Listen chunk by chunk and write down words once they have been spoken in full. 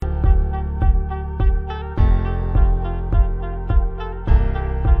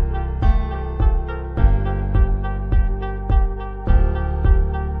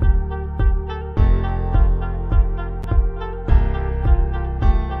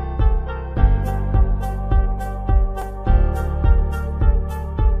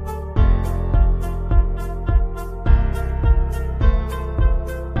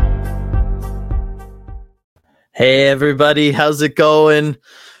Hey everybody, how's it going?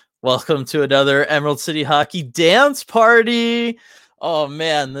 Welcome to another Emerald City Hockey dance party. Oh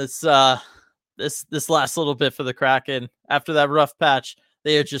man, this last little bit for the Kraken after that rough patch,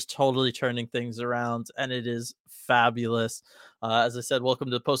 they are just totally turning things around, and it is fabulous. As I said, welcome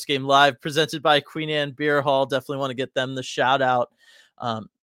to the post game live presented by Queen Anne Beer Hall. Definitely want to get them the shout out. Um,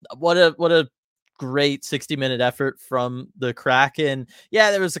 what a great 60-minute effort from the Kraken. Yeah,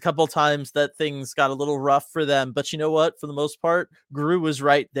 there was a couple times that things got a little rough for them, but you know what? For the most part, Gru was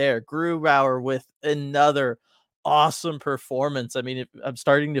right there. Grubauer with another awesome performance. I mean, I'm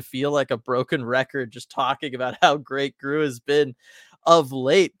starting to feel like a broken record just talking about how great Gru has been of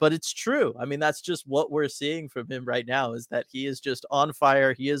late, but it's true. I mean, that's just what we're seeing from him right now is that he is just on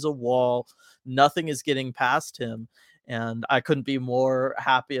fire. He is a wall. Nothing is getting past him. And I couldn't be more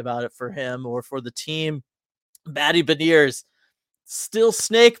happy about it for him or for the team. Matty Beniers still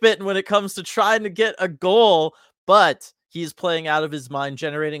snake bitten when it comes to trying to get a goal, but he's playing out of his mind,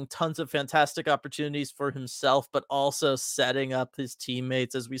 generating tons of fantastic opportunities for himself, but also setting up his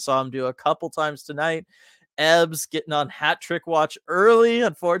teammates, as we saw him do a couple times tonight. Ebbs getting on hat trick watch early,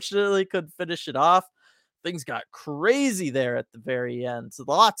 unfortunately, couldn't finish it off. Things got crazy there at the very end. So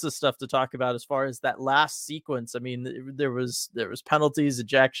lots of stuff to talk about as far as that last sequence. I mean, there was penalties,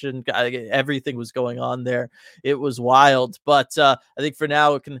 ejection, everything was going on there. It was wild. But I think for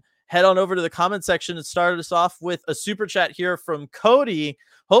now, it can head on over to the comment section and start us off with a super chat here from Cody.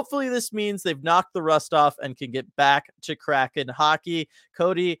 Hopefully this means they've knocked the rust off and can get back to Kraken hockey.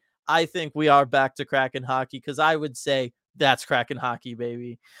 Cody, I think we are back to Kraken hockey because I would say that's Kraken hockey,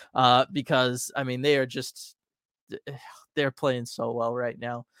 baby. Because I mean, they're playing so well right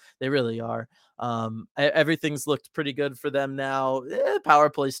now. They really are. Everything's looked pretty good for them now. Power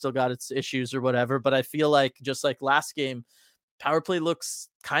play still got its issues or whatever, but I feel like just like last game, power play looks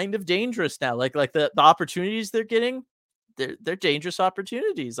kind of dangerous now. Like the opportunities they're getting, they're dangerous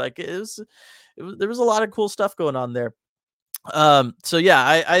opportunities. Like there was a lot of cool stuff going on there. So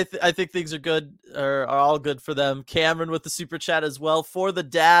yeah, I think things are good, are all good for them. Cameron with the super chat as well for the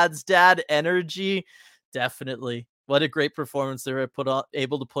dad energy. Definitely. What a great performance they were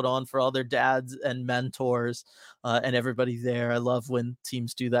able to put on for all their dads and mentors and everybody there. I love when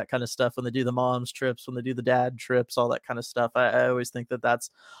teams do that kind of stuff, when they do the mom's trips, when they do the dad trips, all that kind of stuff. I always think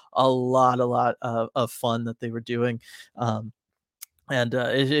that's a lot of fun that they were doing. And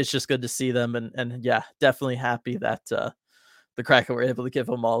it's just good to see them. And yeah, definitely happy that the Kraken were able to give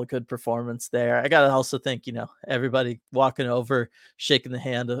them all a good performance there. I got to also think, everybody walking over, shaking the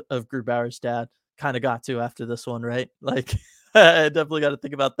hand of Grubauer's dad kind of got to after this one, right? Like, I definitely got to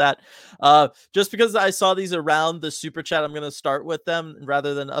think about that. Just because I saw these around the super chat, I'm going to start with them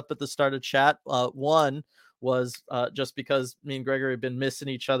rather than up at the start of chat. One was just because me and Gregory have been missing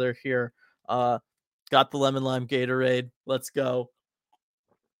each other here. Got the lemon lime Gatorade. Let's go.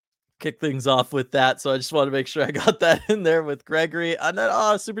 Kick things off with that. So I just want to make sure I got that in there with Gregory. And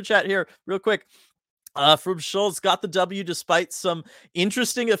then super chat here real quick. From Schultz, got the W despite some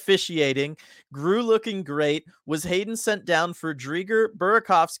interesting officiating. Gru looking great. Was Hayden sent down for Driedger,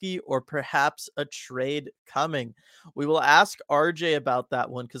 Burakovsky, or perhaps a trade coming? We will ask RJ about that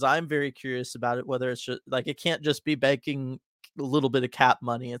one because I'm very curious about it, whether it's just like it can't just be banking a little bit of cap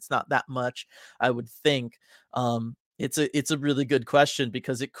money. It's not that much, I would think. It's a really good question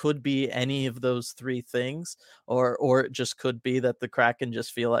because it could be any of those three things, or it just could be that the Kraken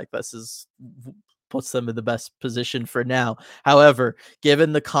just feel like this is puts them in the best position for now. However,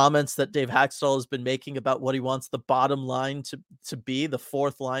 given the comments that Dave Hackstall has been making about what he wants the bottom line to be, the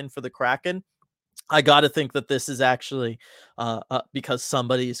fourth line for the Kraken, I got to think that this is actually because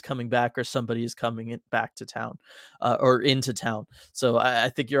somebody is coming back or somebody is coming back to town or into town. So I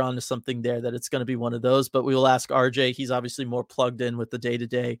think you're onto something there, that it's going to be one of those. But we will ask RJ. He's obviously more plugged in with the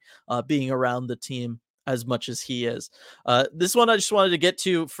day-to-day being around the team as much as he is. This one I just wanted to get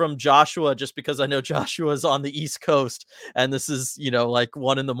to from Joshua, just because I know Joshua is on the East Coast and this is, like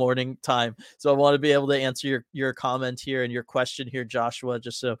 1 a.m. time. So I want to be able to answer your comment here and your question here, Joshua,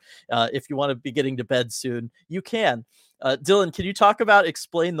 just so if you want to be getting to bed soon, you can. Dylan, can you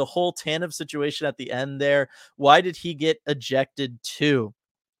explain the whole Tanev situation at the end there? Why did he get ejected too?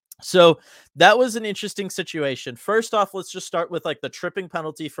 So that was an interesting situation. First off, let's just start with like the tripping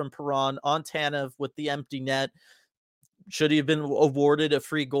penalty from Perron on Tanev with the empty net. Should he have been awarded a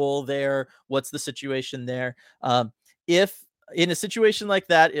free goal there? What's the situation there? If in a situation like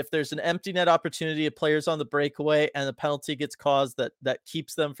that, if there's an empty net opportunity, a player's on the breakaway and the penalty gets caused that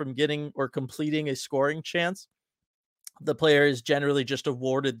keeps them from getting or completing a scoring chance, the player is generally just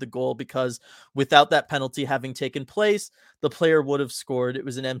awarded the goal because without that penalty having taken place, the player would have scored. It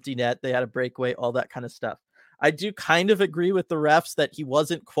was an empty net. They had a breakaway, all that kind of stuff. I do kind of agree with the refs that he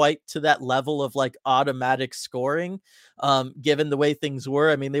wasn't quite to that level of like automatic scoring, given the way things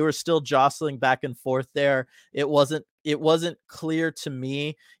were. I mean, they were still jostling back and forth there. It wasn't clear to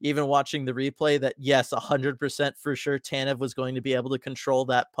me, even watching the replay, that yes, 100% for sure Tanev was going to be able to control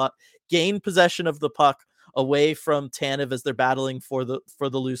that puck, gain possession of the puck away from Tanev as they're battling for the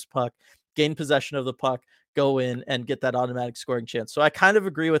loose puck, gain possession of the puck, go in and get that automatic scoring chance. So I kind of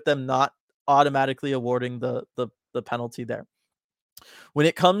agree with them not automatically awarding the penalty there. When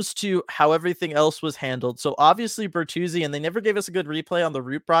it comes to how everything else was handled, so obviously Bertuzzi, and they never gave us a good replay on the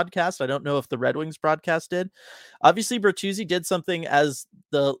Root broadcast. I don't know if the Red Wings broadcast did. Obviously, Bertuzzi did something as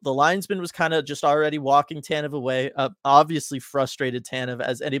the linesman was kind of just already walking Tanev away. Obviously frustrated Tanev,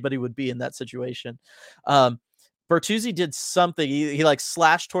 as anybody would be in that situation. Bertuzzi did something. He like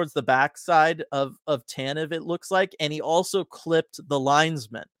slashed towards the backside of Tanev, it looks like, and he also clipped the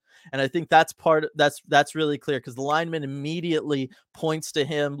linesman. And I think that's really clear, because the lineman immediately points to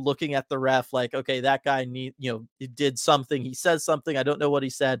him, looking at the ref like, okay, that guy he did something. He says something. I don't know what he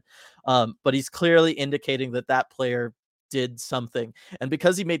said, but he's clearly indicating that player did something. And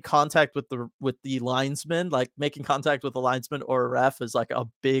because he made contact with the linesman, like making contact with the linesman or a ref is like a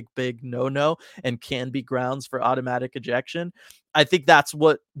big no and can be grounds for automatic ejection. I think that's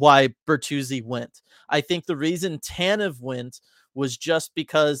why Bertuzzi went. I think the reason Tanev went was just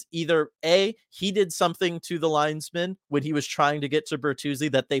because either A, he did something to the linesman when he was trying to get to Bertuzzi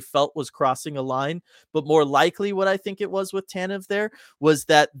that they felt was crossing a line, but more likely what I think it was with Tanev there was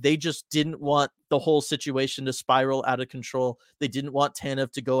that they just didn't want the whole situation to spiral out of control. They didn't want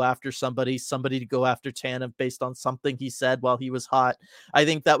Tanev to go after somebody to go after Tanev based on something he said while he was hot. I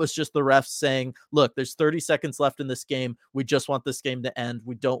think that was just the refs saying, look, there's 30 seconds left in this game. We just want this game to end.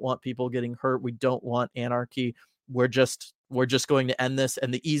 We don't want people getting hurt. We don't want anarchy. We're just going to end this.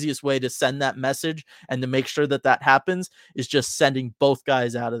 And the easiest way to send that message and to make sure that happens is just sending both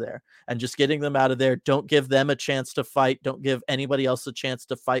guys out of there and just getting them out of there. Don't give them a chance to fight. Don't give anybody else a chance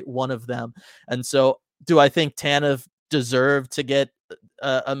to fight one of them. And so do I think Tanev deserved to get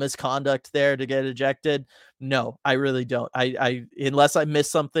a misconduct there to get ejected? No, I really don't. I unless I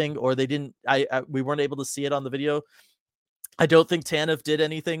missed something or they didn't, we weren't able to see it on the video, I don't think Tanev did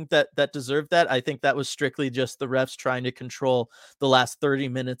anything that deserved that. I think that was strictly just the refs trying to control the last 30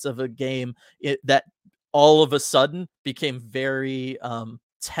 minutes of a game that all of a sudden became very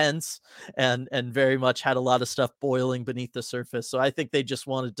tense and very much had a lot of stuff boiling beneath the surface. So I think they just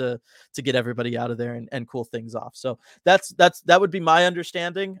wanted to get everybody out of there and cool things off. So that would be my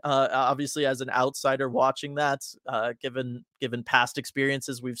understanding. Obviously, as an outsider watching that, given past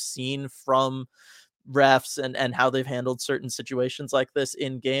experiences we've seen from refs and how they've handled certain situations like this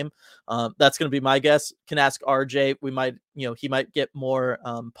in game, that's going to be my guess. Can ask RJ. We might, he might get more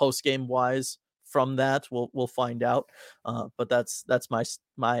post game wise from that. We'll find out. But that's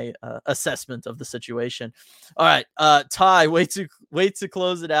my assessment of the situation. All right, Ty, way to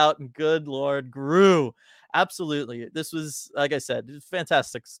close it out. And good Lord, Gru. Absolutely, this was, like I said,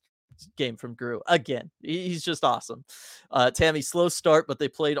 fantastic game from Gru. Again, he's just awesome. Tammy, slow start, but they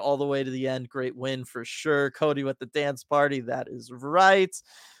played all the way to the end. Great win for sure. Cody with the dance party. That is right.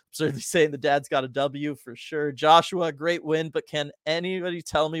 Certainly saying the dad's got a W for sure. Joshua, great win, but can anybody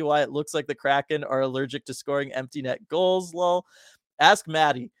tell me why it looks like the Kraken are allergic to scoring empty net goals? Lol. Ask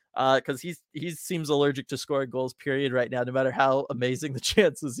Maddie, because he seems allergic to scoring goals, period, right now, no matter how amazing the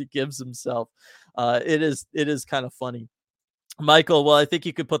chances he gives himself. It is kind of funny. Michael, well, I think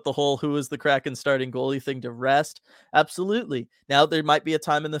you could put the whole who is the Kraken starting goalie thing to rest. Absolutely. Now, there might be a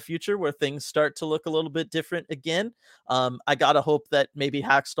time in the future where things start to look a little bit different again. I got to hope that maybe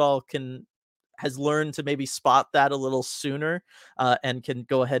Hackstall has learned to maybe spot that a little sooner and can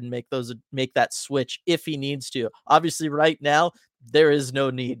go ahead and make that switch if he needs to. Obviously, right now, there is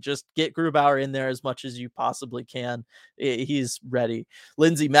no need. Just get Grubauer in there as much as you possibly can. He's ready.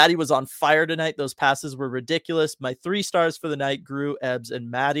 Lindsay, Maddie was on fire tonight. Those passes were ridiculous. My 3 stars for the night, Gru, Ebbs,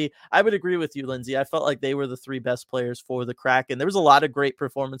 and Maddie. I would agree with you, Lindsay. I felt like they were the 3 best players for the Kraken. There was a lot of great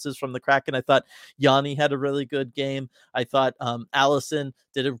performances from the Kraken. I thought Yanni had a really good game. I thought Allison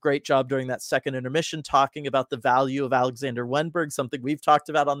did a great job during that second intermission talking about the value of Alexander Wenberg, something we've talked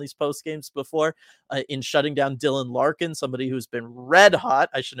about on these post games before, in shutting down Dylan Larkin, somebody who's been red hot.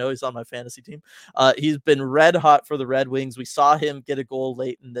 I should know he's on my fantasy team. He's been red hot for the Red Wings. We saw him get a goal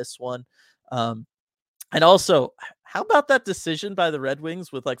late in this one. And also, how about that decision by the Red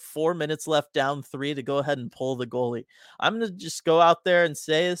Wings with like 4 minutes left, down 3, to go ahead and pull the goalie? I'm going to just go out there and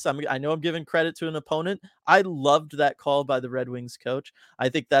say this. I know I'm giving credit to an opponent. I loved that call by the Red Wings coach. I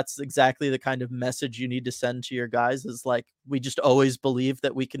think that's exactly the kind of message you need to send to your guys, is like, we just always believe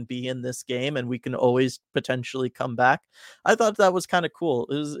that we can be in this game and we can always potentially come back. I thought that was kind of cool.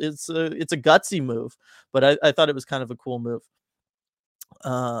 It's a gutsy move, but I thought it was kind of a cool move.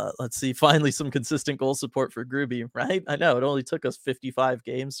 Let's see. Finally, some consistent goal support for Gruby, right? I know it only took us 55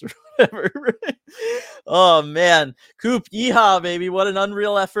 games or whatever. Right? Oh man, Coop, yeehaw, baby! What an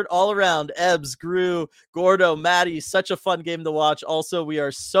unreal effort all around. Ebbs, Gru, Gordo, Maddie, such a fun game to watch. Also, we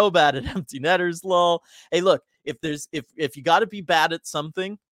are so bad at empty netters. Lol. Hey, look, if you got to be bad at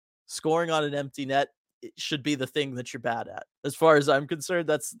something, scoring on an empty net, it should be the thing that you're bad at. As far as I'm concerned,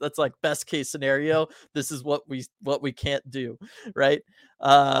 that's like best case scenario. This is what we can't do, right?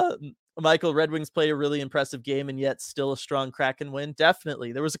 Michael, Red Wings played a really impressive game and yet still a strong Kraken win.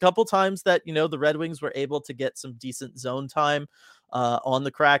 Definitely. There was a couple times that, the Red Wings were able to get some decent zone time on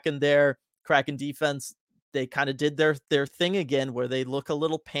the Kraken there. Kraken defense, they kind of did their thing again, where they look a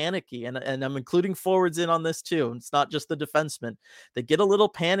little panicky, and I'm including forwards in on this too. It's not just the defensemen. They get a little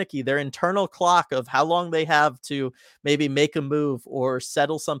panicky. Their internal clock of how long they have to maybe make a move or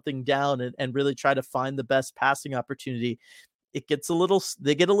settle something down and really try to find the best passing opportunity, they get a little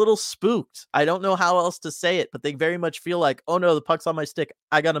spooked. I don't know how else to say it, but they very much feel like, oh no, the puck's on my stick.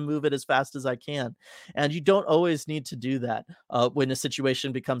 I got to move it as fast as I can. And you don't always need to do that when a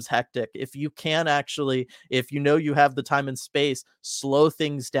situation becomes hectic. If you can actually, if you have the time and space, slow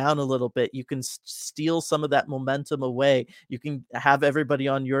things down a little bit, you can steal some of that momentum away. You can have everybody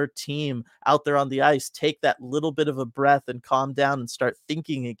on your team out there on the ice take that little bit of a breath and calm down and start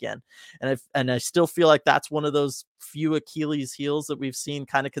thinking again. And I still feel like that's one of those few Achilles heels that we've seen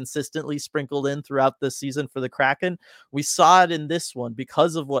kind of consistently sprinkled in throughout this season for the Kraken. We saw it in this one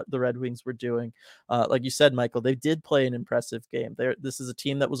because of what the Red Wings were doing. Like you said, Michael, they did play an impressive game. This is a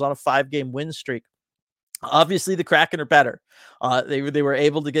team that was on a 5-game win streak. Obviously, the Kraken are better. They were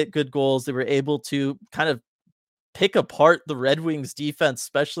able to get good goals. They were able to kind of pick apart the Red Wings defense,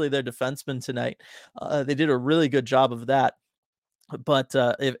 especially their defensemen tonight. They did a really good job of that. But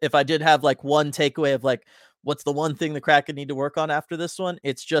if I did have like one takeaway of like, what's the one thing the Kraken need to work on after this one?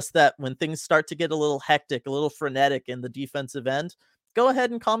 It's just that when things start to get a little hectic, a little frenetic in the defensive end, go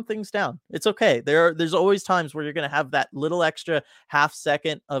ahead and calm things down. It's okay. There's always times where you're going to have that little extra half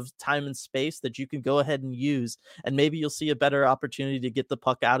second of time and space that you can go ahead and use. And maybe you'll see a better opportunity to get the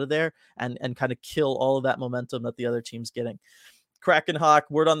puck out of there and kind of kill all of that momentum that the other team's getting. Kraken Hawk,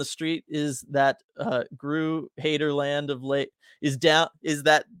 word on the street is that Gru Haterland of late is down.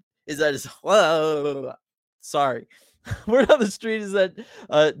 Sorry. Word on the street is that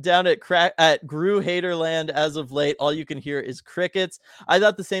down at Gru Haterland as of late, all you can hear is crickets. I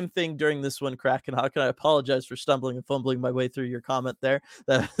thought the same thing during this one, Kraken Hawk, and I apologize for stumbling and fumbling my way through your comment there.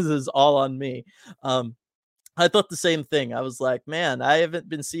 That is all on me. I thought the same thing. I was like, man, I haven't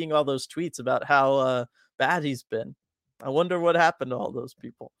been seeing all those tweets about how bad he's been. I wonder what happened to all those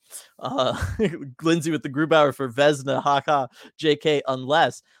people. Lindsay with the Grubauer for Vezina, haha, JK,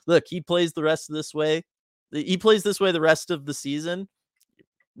 unless, look, he plays this way the rest of the season.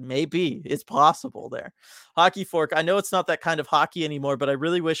 Maybe it's possible there. Hockey Fork, I know it's not that kind of hockey anymore, but I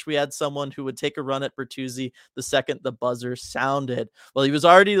really wish we had someone who would take a run at Bertuzzi the second the buzzer sounded. Well, he was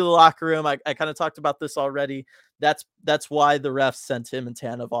already in the locker room. I kind of talked about this already. That's why the refs sent him and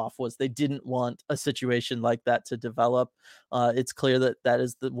Tanev off, was they didn't want a situation like that to develop. It's clear that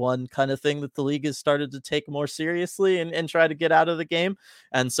is the one kind of thing that the league has started to take more seriously and try to get out of the game.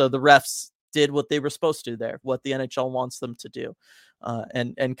 And so the refs did what they were supposed to there, what the NHL wants them to do.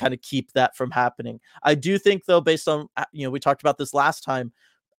 And kind of keep that from happening. I do think, though, based on, we talked about this last time,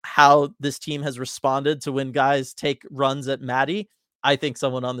 how this team has responded to when guys take runs at Maddie. I think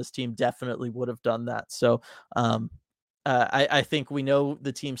someone on this team definitely would have done that. So I think we know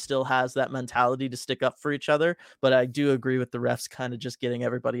the team still has that mentality to stick up for each other, but I do agree with the refs kind of just getting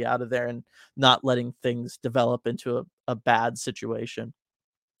everybody out of there and not letting things develop into a bad situation.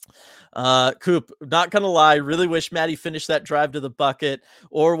 Coop, not gonna lie, really wish Maddie finished that drive to the bucket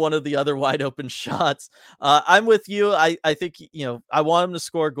or one of the other wide open shots. I'm with you. I think, I want him to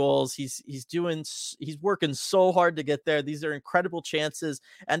score goals. He's working so hard to get there. These are incredible chances.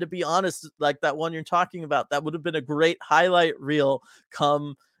 And to be honest, like that one you're talking about, that would have been a great highlight reel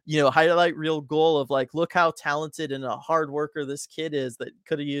goal of like, look how talented and a hard worker this kid is, that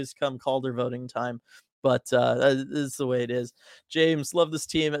could have used come Calder voting time. But that is the way it is. James, love this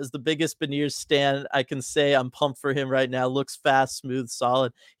team. As the biggest Beniers stan, I can say I'm pumped for him right now. Looks fast, smooth,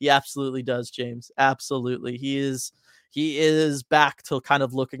 solid. He absolutely does, James. Absolutely. He is he is back to kind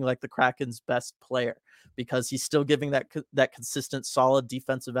of looking like the Kraken's best player, because he's still giving that consistent, solid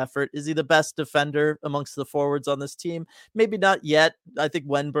defensive effort. Is he the best defender amongst the forwards on this team? Maybe not yet. I think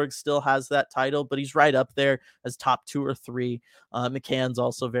Wenberg still has that title, but he's right up there as top 2 or 3. McCann's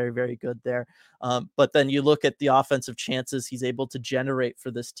also very, very good there. But then you look at the offensive chances he's able to generate for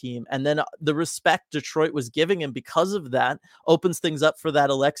this team, and then the respect Detroit was giving him because of that opens things up for that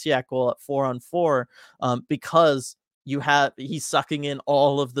Alexiak goal at 4-on-4, because he's sucking in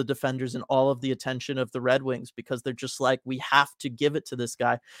all of the defenders and all of the attention of the Red Wings, because they're just like, we have to give it to this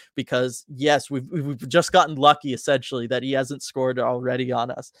guy, because yes, we've just gotten lucky essentially that he hasn't scored already on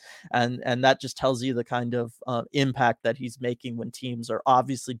us, and that just tells you the kind of impact that he's making when teams are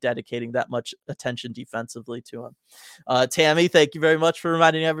obviously dedicating that much attention defensively to him. Tammy, thank you very much for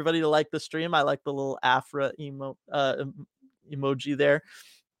reminding everybody to like the stream. I like the little Afra emoji there.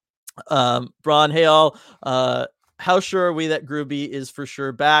 Braun Hale, how sure are we that Gruby is for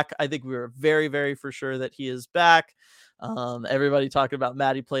sure back? I think we were very, very for sure that he is back. Everybody talking about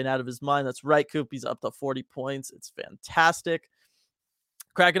Matty playing out of his mind. That's right, Coop. He's up to 40 points. It's fantastic.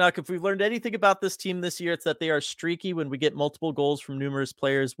 Krakenok, if we've learned anything about this team this year, it's that they are streaky. When we get multiple goals from numerous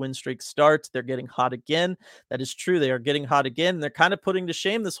players, win streak starts, they're getting hot again. That is true. They are getting hot again. They're kind of putting to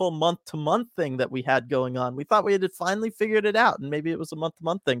shame this whole month-to-month thing that we had going on. We thought we had finally figured it out, and maybe it was a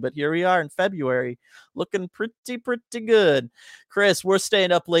month-to-month thing, but here we are in February, looking pretty good. Chris, we're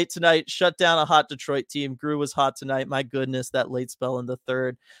staying up late tonight. Shut down a hot Detroit team. Gru was hot tonight. My goodness, that late spell in the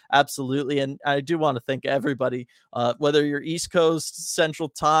third. Absolutely. And I do want to thank everybody, whether you're East Coast, Central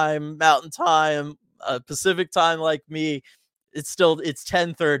Time, Mountain Time, Pacific Time like me, it's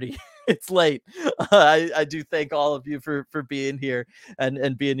 10:30. It's late. I do thank all of you for being here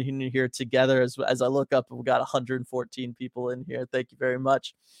and being here together. As I look up, we've got 114 people in here. Thank you very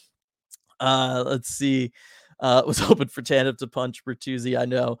much. Let's see. Was hoping for Tandem to punch Bertuzzi. I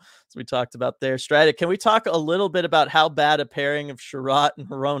know, as we talked about there. Strata, can we talk a little bit about how bad a pairing of Sherratt and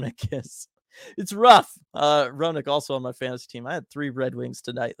Hronek is? It's rough. Hronek also on my fantasy team. I had 3 Red Wings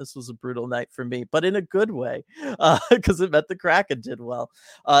tonight. This was a brutal night for me, but in a good way, because it meant the Kraken did well.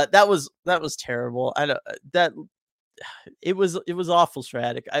 That was terrible. I know that it was awful,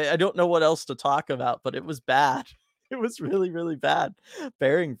 Stratic. I don't know what else to talk about, but it was bad. It was really, really bad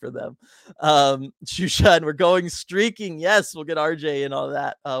pairing for them. Shushan, we're going streaking. Yes, we'll get RJ and all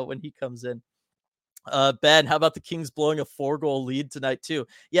that when he comes in. Ben, how about the Kings blowing a 4-goal lead tonight too?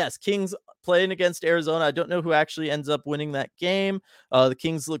 Yes, Kings playing against Arizona. I don't know who actually ends up winning that game. The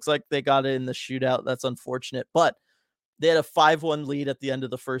Kings looks like they got it in the shootout. That's unfortunate, but they had a 5-1 lead at the end of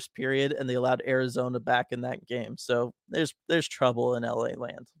the first period, and they allowed Arizona back in that game. So there's trouble in LA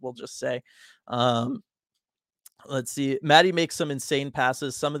land, we'll just say. Let's see. Matty makes some insane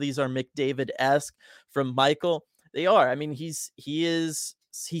passes. Some of these are McDavid-esque from Michael. They are. I mean, he sees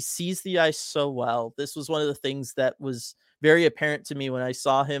the ice so well. This was one of the things that was very apparent to me when I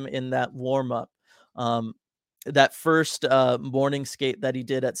saw him in that warm-up. That first morning skate that he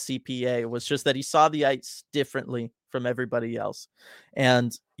did at CPA was just that he saw the ice differently from everybody else.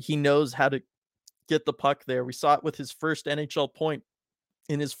 And he knows how to get the puck there. We saw it with his first NHL point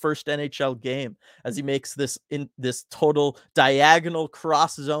in his first NHL game, as he makes this total diagonal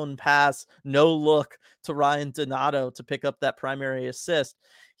cross zone pass, no look to Ryan Donato to pick up that primary assist.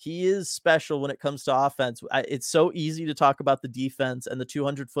 He is special when it comes to offense. It's so easy to talk about the defense and the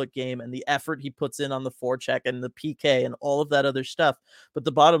 200-foot game and the effort he puts in on the forecheck and the PK and all of that other stuff. But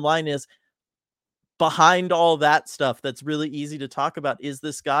the bottom line is, behind all that stuff that's really easy to talk about is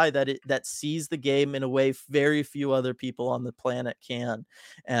this guy that sees the game in a way very few other people on the planet can.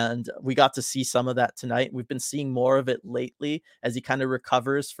 And we got to see some of that tonight. We've been seeing more of it lately as he kind of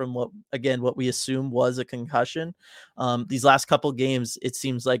recovers from what we assume was a concussion. These last couple games, it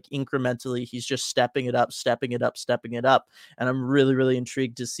seems like incrementally he's just stepping it up. And I'm really, really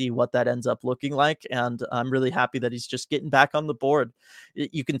intrigued to see what that ends up looking like. And I'm really happy that he's just getting back on the board.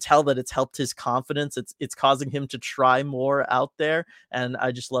 You can tell that it's helped his confidence. It's causing him to try more out there, and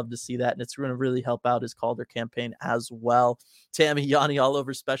I just love to see that, and it's going to really help out his Calder campaign as well. Tammy, Yanni all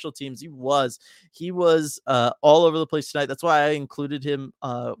over special teams. He was all over the place tonight. That's why I included him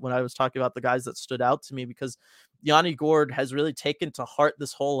when I was talking about the guys that stood out to me, because Yanni Gourde has really taken to heart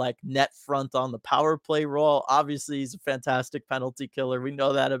this whole like net front on the power play role. Obviously, he's a fantastic penalty killer. We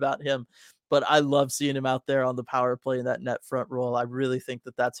know that about him, but I love seeing him out there on the power play in that net front role. I really think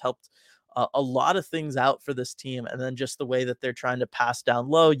that that's helped a lot of things out for this team. And then just the way that they're trying to pass down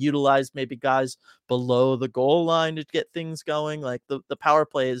low, utilize maybe guys below the goal line to get things going. Like the power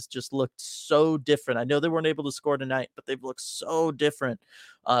play has just looked so different. I know they weren't able to score tonight, but they've looked so different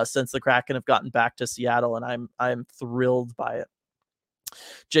since the Kraken have gotten back to Seattle. And I'm thrilled by it.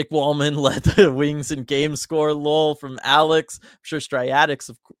 Jake Wallman led the Wings in game score. Lol from Alex. I'm sure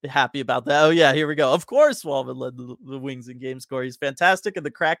Striatics happy about that. Oh yeah, here we go. Of course, Wallman led the Wings in game score. He's fantastic, and the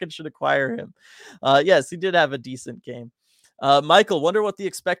Kraken should acquire him. Yes, he did have a decent game. Michael, wonder what the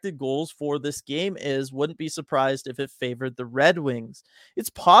expected goals for this game is. Wouldn't be surprised if it favored the Red Wings. It's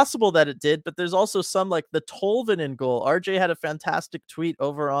possible that it did, but there's also some like the Tolvanen goal. RJ had a fantastic tweet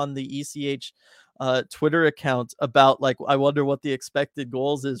over on the ECH Twitter account about like, I wonder what the expected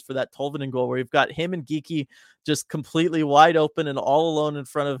goals is for that Tolvanen goal, where you've got him and Geeky just completely wide open and all alone in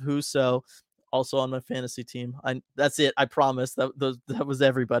front of Husso, also on my fantasy team. That's it. I promise that was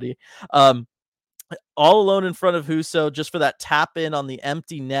everybody. All alone in front of Husso just for that tap in on the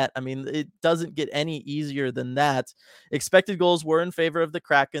empty net. I mean, it doesn't get any easier than that. Expected goals were in favor of the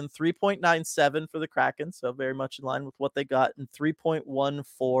Kraken, 3.97 for the Kraken, so very much in line with what they got, and 3.14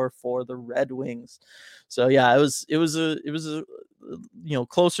 for the Red Wings. So yeah, it was a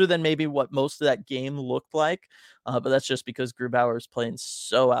closer than maybe what most of that game looked like. But that's just because Grubauer is playing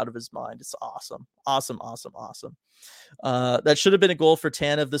so out of his mind. It's awesome. That should have been a goal for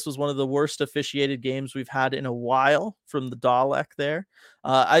Tanev. This was one of the worst officiated games we've had in a while from the Dalek there.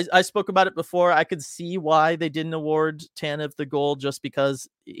 I spoke about it before. I could see why they didn't award Tanev the goal, just because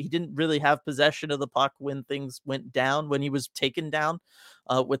he didn't really have possession of the puck when things went down, when he was taken down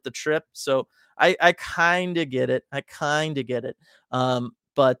with the trip. So I kind of get it.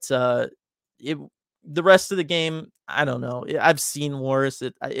 The rest of the game, I don't know. I've seen worse.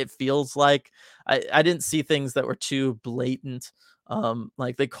 It feels like I didn't see things that were too blatant.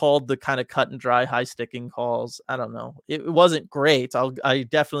 Like they called the kind of cut and dry high sticking calls. I don't know. It wasn't great. I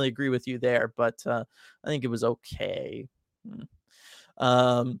definitely agree with you there, but I think it was okay.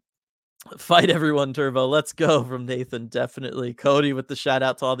 Fight everyone, Turbo. Let's go from Nathan. Definitely. Cody with the shout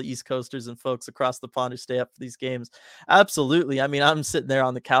out to all the East Coasters and folks across the pond who stay up for these games. Absolutely. I mean, I'm sitting there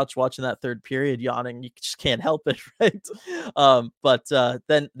on the couch watching that third period yawning. You just can't help it, right? But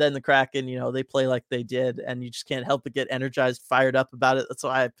then the Kraken, they play like they did, and you just can't help but get energized, fired up about it. That's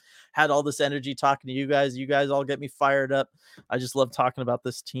why I had all this energy talking to you guys. You guys all get me fired up. I just love talking about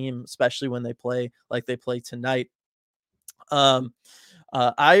this team, especially when they play like they play tonight.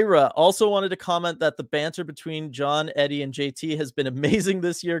 Ira also wanted to comment that the banter between John, Eddie, and JT has been amazing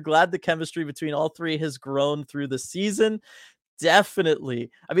this year. Glad the chemistry between all three has grown through the season. Definitely.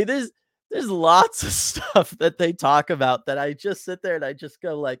 I mean, there's lots of stuff that they talk about that I just sit there and I just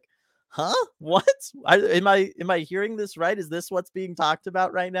go like, huh? What? Am I hearing this right? Is this what's being talked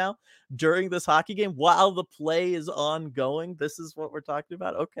about right now during this hockey game while the play is ongoing? This is what we're talking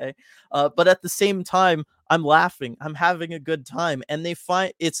about. Okay. But at the same time, I'm laughing. I'm having a good time. And they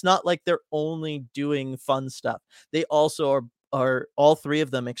find it's not like they're only doing fun stuff. They also are all three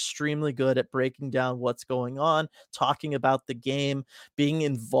of them extremely good at breaking down what's going on, talking about the game, being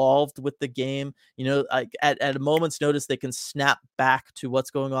involved with the game. At a moment's notice, they can snap back to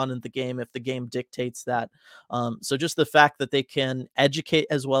what's going on in the game if the game dictates that. So just the fact that they can educate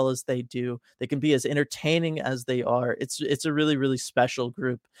as well as they do, they can be as entertaining as they are. It's a really, really special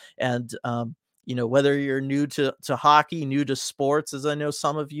group. And, whether you're new to hockey, new to sports, as I know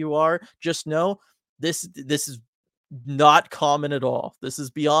some of you are, just know this is not common at all. This is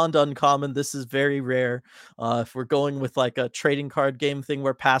beyond uncommon. This is very rare. If we're going with like a trading card game thing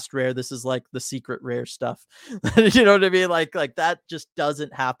where past rare, this is like the secret rare stuff. You know what I mean? Like that just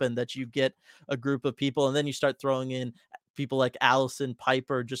doesn't happen, that you get a group of people and then you start throwing in people like Allison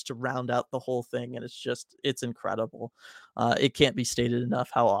Piper just to round out the whole thing. And it's incredible. It can't be stated enough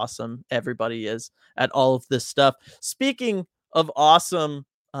how awesome everybody is at all of this stuff. Speaking of awesome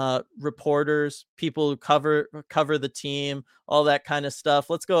reporters, people who cover the team, all that kind of stuff.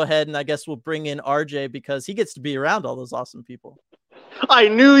 Let's go ahead and I guess we'll bring in RJ because he gets to be around all those awesome people. I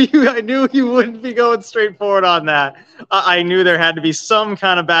knew you wouldn't be going straight forward on that. I knew there had to be some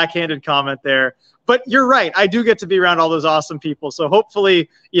kind of backhanded comment there. But you're right. I do get to be around all those awesome people. So hopefully,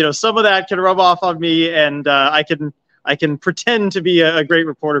 some of that can rub off on me, and I can pretend to be a great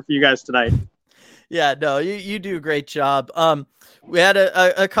reporter for you guys tonight. Yeah, no, you do a great job. We had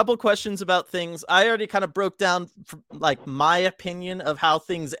a couple questions about things. I already kind of broke down like my opinion of how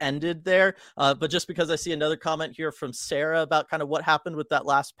things ended there. But just because I see another comment here from Sarah about kind of what happened with that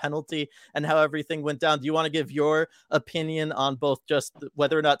last penalty and how everything went down. Do you want to give your opinion on both just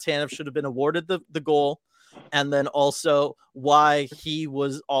whether or not Tanev should have been awarded the goal, and then also why he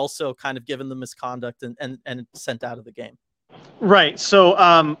was also kind of given the misconduct and sent out of the game. Right. So,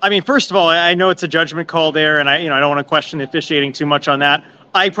 I mean, first of all, I know it's a judgment call there, and I don't want to question the officiating too much on that.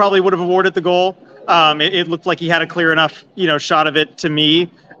 I probably would have awarded the goal. It looked like he had a clear enough, shot of it to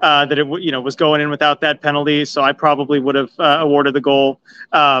me that it, was going in without that penalty. So I probably would have awarded the goal.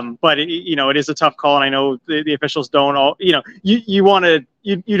 But it is a tough call, and I know the officials don't all. You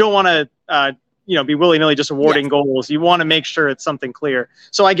don't want to. Be willy-nilly just awarding goals. You want to make sure it's something clear.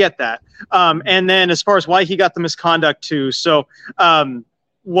 So I get that. And then as far as why he got the misconduct too. So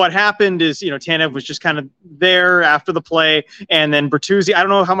what happened is, Tanev was just kind of there after the play, and then Bertuzzi, I don't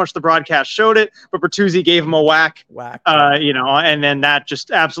know how much the broadcast showed it, but Bertuzzi gave him a whack. And then that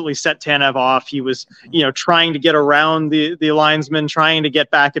just absolutely set Tanev off. He was, trying to get around the linesman, trying to get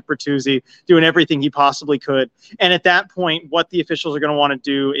back at Bertuzzi, doing everything he possibly could. And at that point, what the officials are going to want to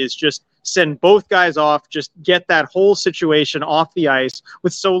do is just send both guys off, just get that whole situation off the ice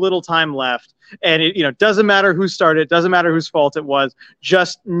with so little time left. And it doesn't matter who started, doesn't matter whose fault it was,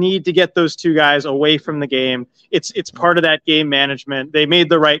 just need to get those two guys away from the game. It's part of that game management. They made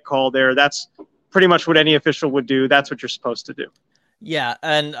the right call there. That's pretty much what any official would do. That's what you're supposed to do. Yeah,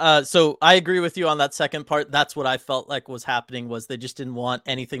 and so I agree with you on that second part. That's what I felt like was happening, was they just didn't want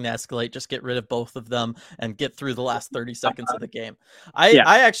anything to escalate, just get rid of both of them and get through the last 30 seconds of the game.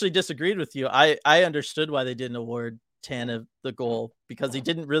 I actually disagreed with you. I understood why they didn't award Tanev the goal, because he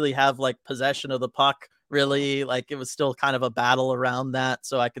didn't really have possession of the puck, really. It was still kind of a battle around that,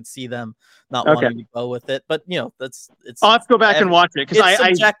 so I could see them not wanting to go with it. But I'll have to go back and watch it, because it's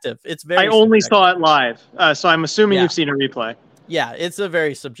subjective. It's very. I only saw it live, so I'm assuming you've seen a replay. Yeah, it's a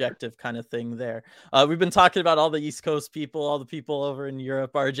very subjective kind of thing there. We've been talking about all the East Coast people, all the people over in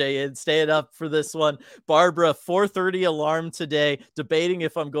Europe, RJ, and staying up for this one. Barbara, 4:30 alarm today, debating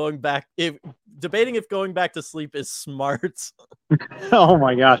if going back to sleep is smart. Oh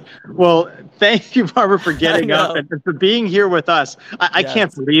my gosh. Well, thank you, Barbara, for getting up and for being here with us. I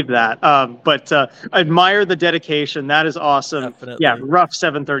can't believe that. But admire the dedication. That is awesome. Definitely. Yeah, rough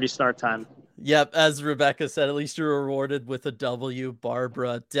 7:30 start time. Yep, as Rebecca said, at least you're rewarded with a W,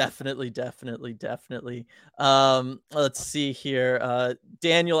 Barbara. Definitely. Let's see here.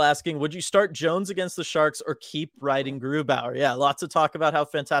 Daniel asking, would you start Jones against the Sharks or keep riding Grubauer? Yeah, lots of talk about how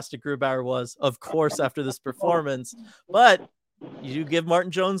fantastic Grubauer was, of course, after this performance. But you give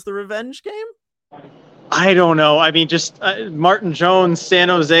Martin Jones the revenge game? I don't know. I mean, just Martin Jones, San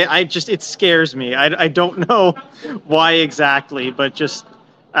Jose, it scares me. I don't know why exactly, but just...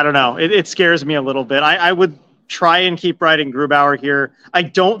 I don't know. It scares me a little bit. I would try and keep riding Grubauer here. I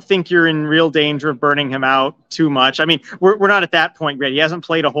don't think you're in real danger of burning him out too much. I mean, we're not at that point yet. He hasn't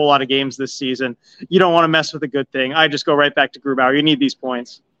played a whole lot of games this season. You don't want to mess with a good thing. I just go right back to Grubauer. You need these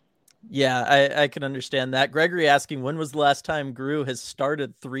points. Yeah, I can understand that. Gregory asking, when was the last time Gru has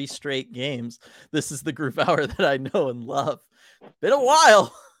started 3 straight games? This is the Grubauer that I know and love. Been a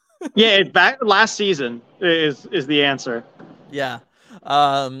while. Yeah, back last season is the answer. Yeah.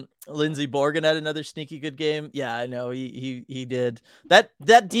 Lindsey Borgen had another sneaky good game. Yeah, I know he did. That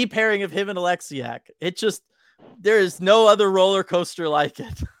deep pairing of him and Alexiak, there is no other roller coaster like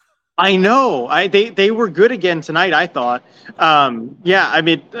it. I know. They were good again tonight, I thought. Yeah, I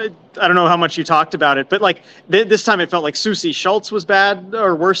mean, I don't know how much you talked about it, but this time it felt like Susie Schultz was bad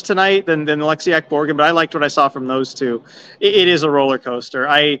or worse tonight than Alexiak Borgen, but I liked what I saw from those two. It is a roller coaster.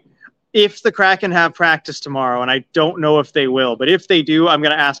 If the Kraken have practice tomorrow, and I don't know if they will, but if they do, I'm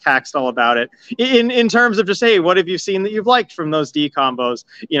going to ask Hackstall about it. In terms of just, hey, what have you seen that you've liked from those D combos?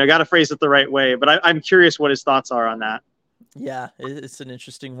 Got to phrase it the right way. But I'm curious what his thoughts are on that. Yeah, it's an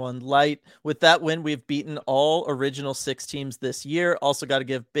interesting one. Light, with that win, we've beaten all original 6 teams this year. Also got to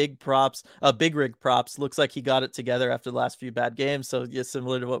give big rig props. Looks like he got it together after the last few bad games. So yeah,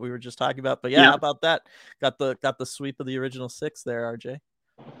 similar to what we were just talking about. But yeah, how about that? Got the sweep of the original 6 there, RJ.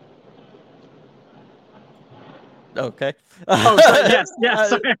 Okay. Yes.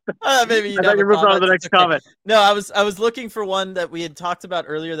 Maybe I thought you moved on to the next comment. No, I was looking for one that we had talked about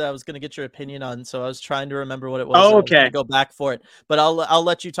earlier that I was going to get your opinion on. So I was trying to remember what it was. Oh, okay. Go back for it, but I'll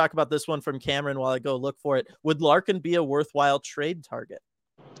let you talk about this one from Cameron while I go look for it. Would Larkin be a worthwhile trade target?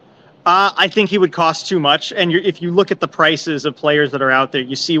 I think he would cost too much. And if you look at the prices of players that are out there,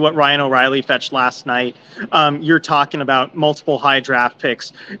 you see what Ryan O'Reilly fetched last night. You're talking about multiple high draft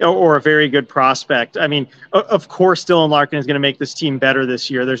picks or a very good prospect. I mean, of course, Dylan Larkin is going to make this team better this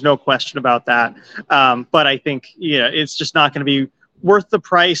year. There's no question about that. But I think, it's just not going to be worth the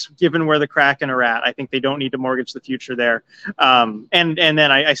price given where the Kraken are at. I think they don't need to mortgage the future there. And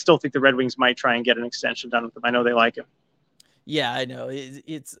then I still think the Red Wings might try and get an extension done with them. I know they like him. Yeah, I know.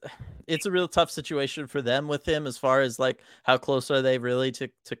 It's it's a real tough situation for them with him as far as like how close are they really to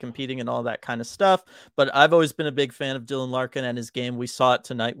competing and all that kind of stuff. But I've always been a big fan of Dylan Larkin and his game. We saw it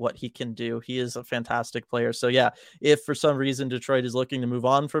tonight, what he can do. He is a fantastic player. So yeah, if for some reason Detroit is looking to move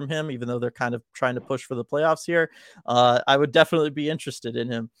on from him, even though they're kind of trying to push for the playoffs here, I would definitely be interested in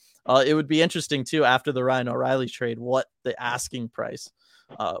him. It would be interesting too after the Ryan O'Reilly trade, what the asking price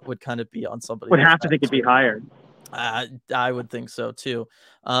would kind of be on somebody. Would have to think it'd be higher. I would think so too.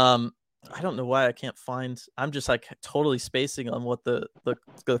 I don't know why I can't find. I'm just like totally spacing on what the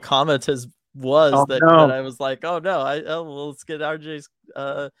comment was that I was like, oh no, well, let's get RJ's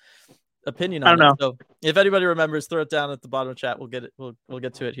opinion on it. So if anybody remembers, throw it down at the bottom of the chat. We'll get it. We'll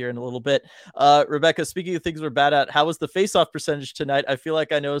get to it here in a little bit. Rebecca, speaking of things we're bad at, how was the face-off percentage tonight? I feel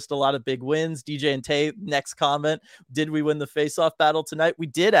like I noticed a lot of big wins. DJ and Tay, next comment. Did we win the face-off battle tonight? We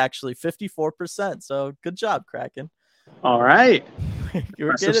did, actually, 54%. So good job, Kraken. All right. You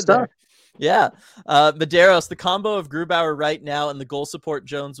were getting there. Yeah. Medeiros, the combo of Grubauer right now and the goal support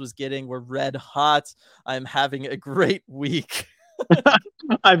Jones was getting were red hot. I'm having a great week.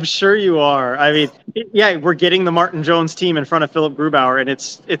 I'm sure you are. I mean, yeah, we're getting the Martin Jones team in front of Philip Grubauer, and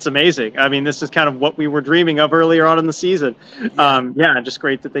it's amazing. I mean, this is kind of what we were dreaming of earlier on in the season. Just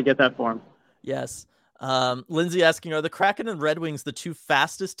great that they get that for him. Yes. Lindsay asking, are the Kraken and Red Wings the two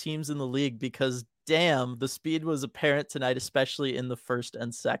fastest teams in the league? Because damn, the speed was apparent tonight, especially in the first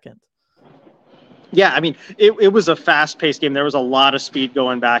and second. Yeah, I mean, it was a fast-paced game. There was a lot of speed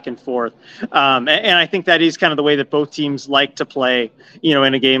going back and forth. And I think that is kind of the way that both teams like to play, in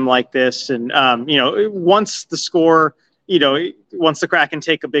a game like this. And, once the score, once the Kraken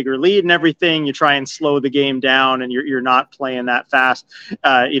take a bigger lead and everything, you try and slow the game down and you're not playing that fast,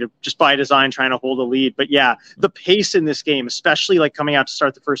 just by design trying to hold a lead. But yeah, the pace in this game, especially like coming out to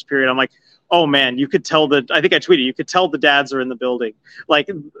start the first period, I'm like, oh man, you could tell I think I tweeted, you could tell the dads are in the building. Like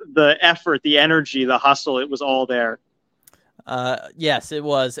the effort, the energy, the hustle, it was all there. Yes, it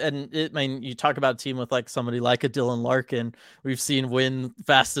was. And you talk about a team with like somebody like a Dylan Larkin, we've seen win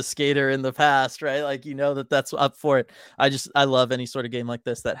fastest skater in the past, right? Like, that's up for it. I love any sort of game like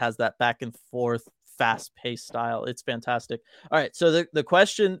this that has that back and forth, fast-paced style. It's fantastic. All right, so the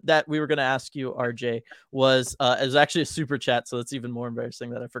question that we were going to ask you, RJ, was it was actually a super chat, so it's even more embarrassing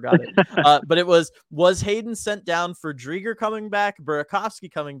that I forgot it. But it was Hayden sent down for Drieger coming back,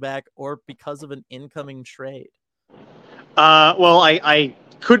 Burakovsky coming back, or because of an incoming trade? Well, I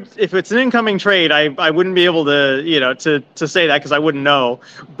could, if it's an incoming trade, I wouldn't be able to to say that because I wouldn't know.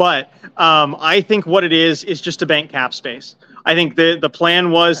 But I think what it is just to bank cap space. I think the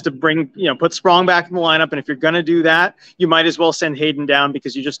plan was to put Sprong back in the lineup. And if you're going to do that, you might as well send Hayden down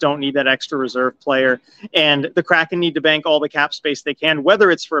because you just don't need that extra reserve player. And the Kraken need to bank all the cap space they can,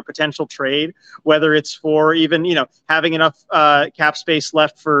 whether it's for a potential trade, whether it's for even, having enough cap space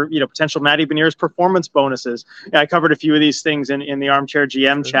left for, potential Matty Beniers performance bonuses. I covered a few of these things in the Armchair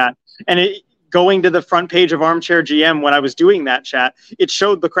GM chat. And going to the front page of Armchair GM when I was doing that chat, it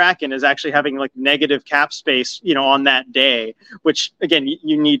showed the Kraken as actually having like negative cap space, on that day, which again,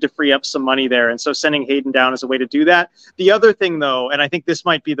 you need to free up some money there. And so sending Hayden down is a way to do that. The other thing though, and I think this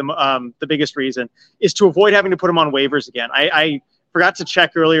might be the biggest reason, is to avoid having to put him on waivers again. I forgot to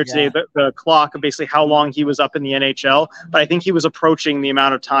check earlier today the clock of basically how long he was up in the NHL, but I think he was approaching the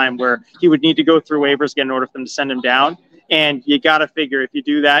amount of time where he would need to go through waivers again in order for them to send him down. And you got to figure if you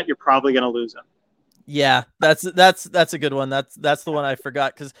do that, you're probably going to lose him. Yeah, that's a good one. That's the one I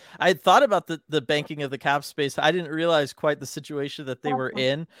forgot because I had thought about the banking of the cap space. I didn't realize quite the situation that they were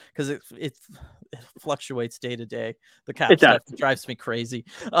in because it fluctuates day to day. The cap stuff drives me crazy.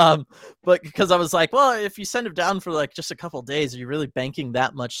 But because I was like, well, if you send him down for like just a couple of days, are you really banking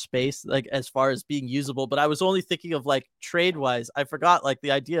that much space like as far as being usable? But I was only thinking of like trade wise. I forgot like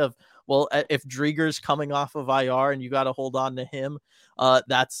the idea of, well, if Drieger's coming off of IR and you got to hold on to him,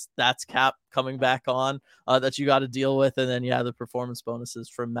 that's cap coming back on that you got to deal with. And then, the performance bonuses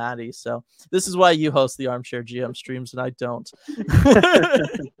from Maddie. So this is why you host the Armchair GM streams and I don't.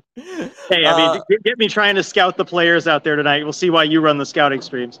 Hey, I mean, get me trying to scout the players out there tonight. We'll see why you run the scouting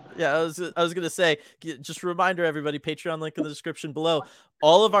streams. Yeah, I was going to say, just a reminder, everybody, Patreon link in the description below.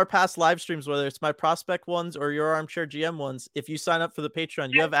 All of our past live streams, whether it's my prospect ones or your Armchair GM ones, if you sign up for the Patreon,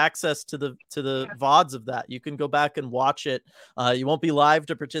 you have access to the VODs of that. You can go back and watch it. You won't be live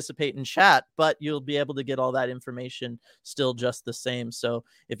to participate in chat, but you'll be able to get all that information still just the same. So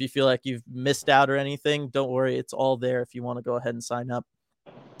if you feel like you've missed out or anything, don't worry. It's all there if you want to go ahead and sign up.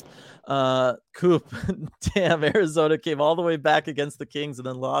 Coop, damn, Arizona came all the way back against the Kings and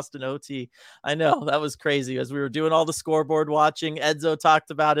then lost in OT. I know, that was crazy. As we were doing all the scoreboard watching, Edzo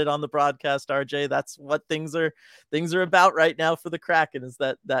talked about it on the broadcast, RJ. That's what things are about right now for the Kraken, is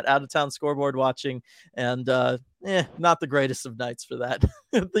that out of town scoreboard watching. And not the greatest of nights for that.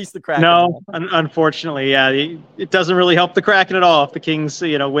 At least the Kraken. No, unfortunately, yeah, it doesn't really help the Kraken at all if the Kings,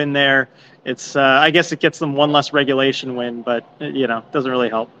 win there. It's I guess it gets them one less regulation win, but it doesn't really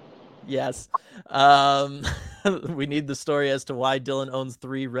help. Yes. We need the story as to why Dylan owns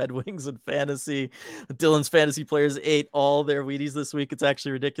 3 Red Wings in fantasy. Dylan's fantasy players ate all their Wheaties this week. It's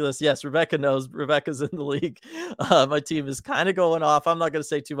actually ridiculous. Yes, Rebecca knows. Rebecca's in the league. My team is kind of going off. I'm not going to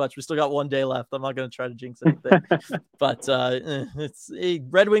say too much. We still got 1 day left. I'm not going to try to jinx anything. But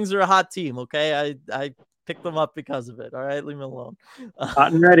Red Wings are a hot team, okay? I pick them up because of it. All right, leave me alone.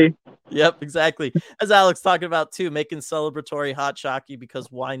 Hot and ready. Yep, exactly. As Alex talking about too, making celebratory hot shocky, because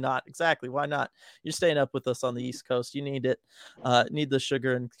why not? Exactly, why not? You're staying up with us on the East Coast. You need it. Need the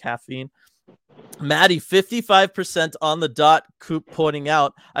sugar and caffeine. Maddie, 55% on the dot. Coop pointing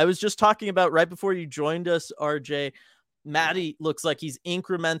out. I was just talking about right before you joined us, RJ. Maddie looks like he's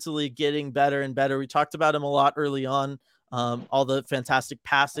incrementally getting better and better. We talked about him a lot early on. All the fantastic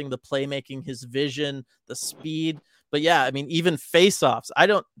passing, the playmaking, his vision, the speed. But yeah, I mean, even face-offs.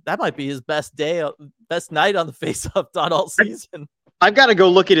 That might be his best night on the face-off dot all season. I've got to go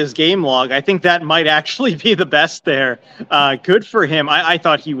look at his game log. I think that might actually be the best there. Good for him. I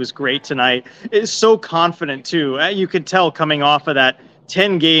thought he was great tonight. Is so confident too. You could tell coming off of that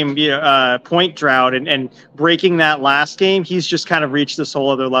 10-game point drought and breaking that last game, he's just kind of reached this whole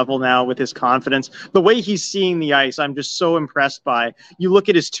other level now with his confidence. The way he's seeing the ice, I'm just so impressed by. You look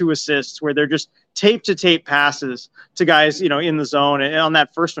at his 2 assists where they're just tape-to-tape passes to guys, in the zone. And on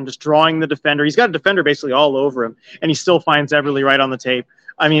that first one, just drawing the defender. He's got a defender basically all over him, and he still finds Everly right on the tape.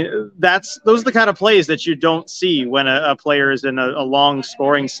 I mean, those are the kind of plays that you don't see when a player is in a long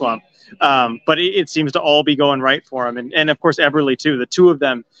scoring slump. But it seems to all be going right for him. And of course, Everly too. The 2 of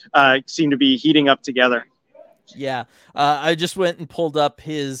them seem to be heating up together. Yeah. I just went and pulled up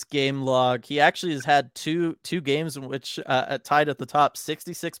his game log. He actually has had two games in which tied at the top,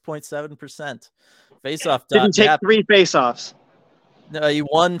 66.7% face-off. Didn't take 3 face-offs. No, he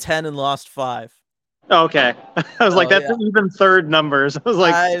won 10 and lost 5. Okay. I was that's even third numbers. I was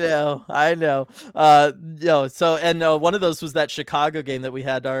like, I know. So, and one of those was that Chicago game that we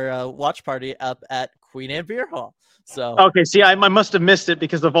had our watch party up at Queen Anne Beer Hall. So, okay. See, I must have missed it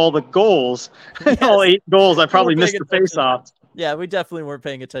because of all the goals, yes. All 8 goals. I probably missed the face-off. Yeah, we definitely weren't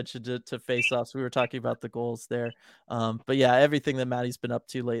paying attention to face-offs. We were talking about the goals there. But yeah, everything that Maddie's been up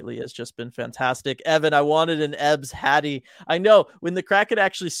to lately has just been fantastic. Evan, I wanted an Ebbs Hattie. I know when the Kraken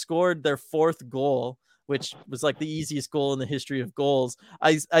actually scored their 4th goal, which was like the easiest goal in the history of goals,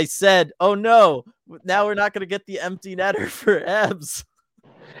 I said, oh no, now we're not going to get the empty netter for Ebbs.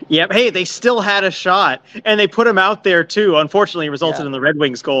 Yep. Hey, they still had a shot, and they put him out there too. Unfortunately, it resulted in the Red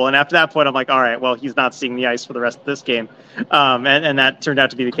Wings goal. And after that point, I'm like, all right, well, he's not seeing the ice for the rest of this game. And that turned out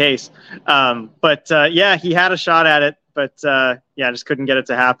to be the case. But he had a shot at it, but just couldn't get it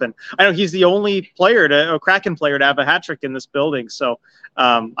to happen. I know he's the only Kraken player to have a hat trick in this building. So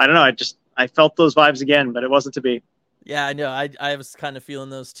I don't know. I felt those vibes again, but it wasn't to be. Yeah, I know. I was kind of feeling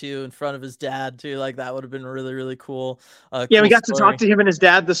those too in front of his dad too. Like that would have been really, really cool. We got to talk to him and his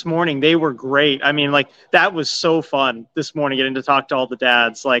dad this morning. They were great. I mean, that was so fun this morning getting to talk to all the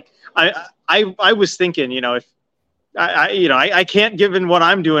dads. I was thinking, if I can't given what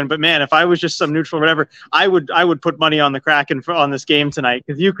I'm doing, but man, if I was just some neutral or whatever, I would put money on the Kraken on this game tonight,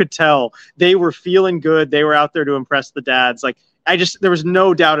 because you could tell they were feeling good. They were out there to impress the dads. There was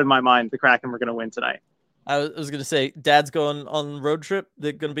no doubt in my mind the Kraken were going to win tonight. I was going to say, Dad's going on road trip.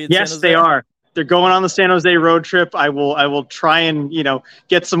 They're going to be in San Jose? They are. They're going on the San Jose road trip. I will try and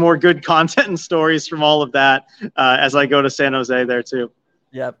get some more good content and stories from all of that as I go to San Jose there too.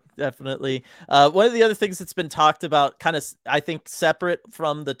 Yep, definitely. One of the other things that's been talked about, kind of, I think, separate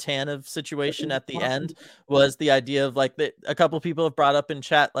from the Tanev situation at the end, was the idea of a couple of people have brought up in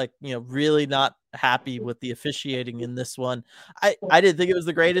chat, really not happy with the officiating in this one. I didn't think it was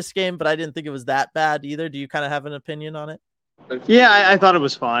the greatest game, but I didn't think it was that bad either. Do you kind of have an opinion on it? Yeah, I thought it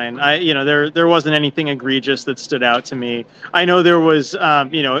was fine. There wasn't anything egregious that stood out to me. I know there was,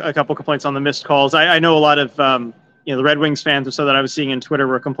 a couple complaints on the missed calls. I know a lot of, the Red Wings fans or so that I was seeing in Twitter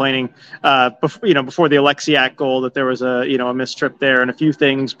were complaining, before the Alexiak goal, that there was a missed trip there and a few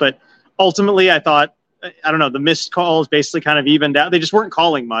things. But ultimately, I thought, I don't know, the missed calls basically kind of evened out. They just weren't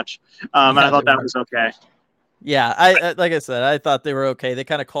calling much, and I thought that was okay. Yeah, like I said, I thought they were okay. They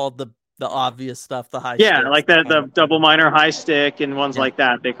kind of called the obvious stuff, the high Yeah, sticks, like the double minor high stick and ones like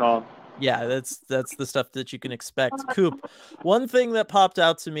that they call. Yeah, that's the stuff that you can expect. Coop, one thing that popped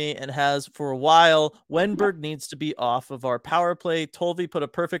out to me and has for a while, Wenberg needs to be off of our power play. Tolvi put a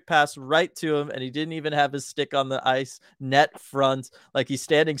perfect pass right to him, and he didn't even have his stick on the ice net front. Like he's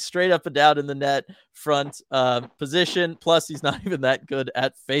standing straight up and down in the net front position. Plus, he's not even that good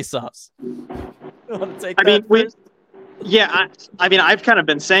at faceoffs. Want to take that first? I mean, I've kind of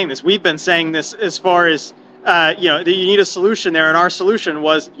been saying this. We've been saying this as far as you need a solution there, and our solution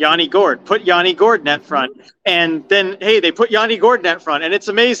was Yanni Gourde. Put Yanni Gourde net front, and then hey, they put Yanni Gourde net front, and it's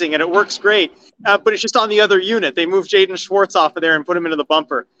amazing, and it works great. But it's just on the other unit. They moved Jaden Schwartz off of there and put him into the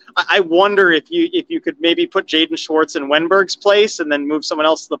bumper. I wonder if you could maybe put Jaden Schwartz in Wenberg's place and then move someone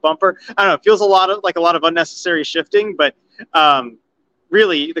else to the bumper. I don't know. It feels like a lot of unnecessary shifting, but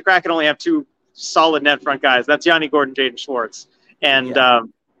really, the Kraken only have two solid net front guys. That's Yanni Gourde and Jaden Schwartz, and.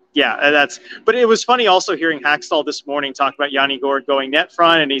 But it was funny also hearing Hackstall this morning talk about Yanni Gourde going net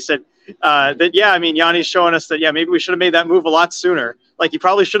front, and he said Yanni's showing us that maybe we should have made that move a lot sooner. Like he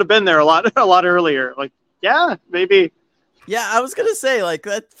probably should have been there a lot earlier. Like maybe. Yeah, I was gonna say like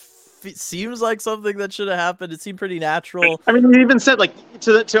that seems like something that should have happened. It seemed pretty natural. I mean, he even said like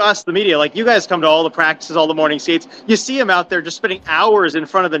to us, the media, like you guys come to all the practices, all the morning skates. You see him out there just spending hours in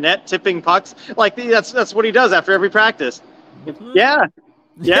front of the net tipping pucks. Like that's what he does after every practice. Mm-hmm. Yeah.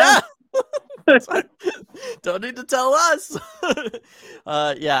 Don't need to tell us.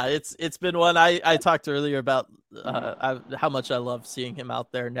 It's been one. I talked earlier about how much I love seeing him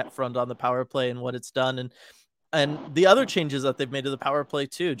out there net front on the power play and what it's done, and the other changes that they've made to the power play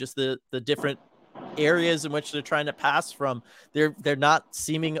too. Just the different areas in which they're trying to pass from. They're not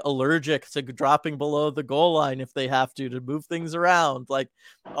seeming allergic to dropping below the goal line if they have to move things around. Like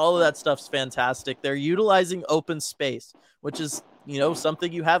all of that stuff's fantastic. They're utilizing open space, which is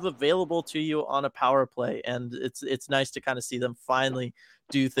something you have available to you on a power play, and it's nice to kind of see them finally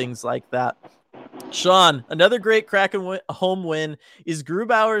do things like that. Sean, another great Kraken home win. Is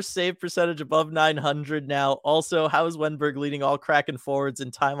Grubauer's save percentage above 900 now? Also, how is Wenberg leading all Kraken forwards in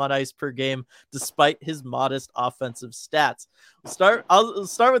time on ice per game despite his modest offensive stats? I'll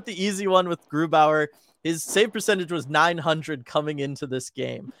start with the easy one with Grubauer. His save percentage was 900 coming into this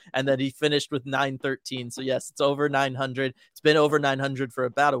game, and then he finished with 913. So yes, it's over 900. It's been over 900 for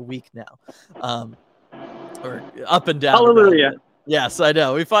about a week now, or up and down. Hallelujah. Yes, I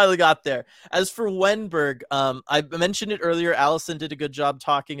know. We finally got there. As for Wenberg, I mentioned it earlier. Allison did a good job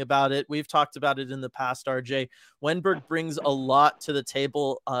talking about it. We've talked about it in the past, RJ. Wenberg brings a lot to the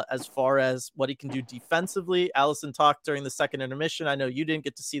table as far as what he can do defensively. Allison talked during the second intermission. I know you didn't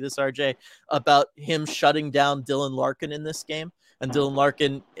get to see this, RJ, about him shutting down Dylan Larkin in this game. And Dylan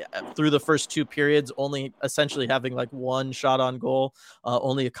Larkin, through the first two periods, only essentially having like one shot on goal,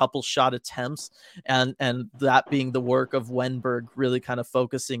 only a couple shot attempts, and that being the work of Wenberg really kind of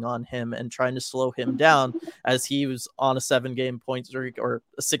focusing on him and trying to slow him down as he was on a 7-game point streak or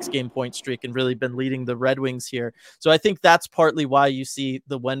a 6-game point streak and really been leading the Red Wings here. So I think that's partly why you see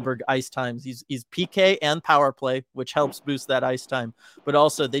the Wenberg ice times. He's PK and power play, which helps boost that ice time, but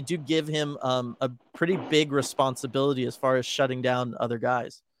also they do give him a pretty big responsibility as far as shutting down other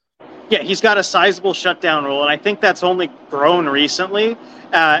guys. Yeah, he's got a sizable shutdown role, and I think that's only grown recently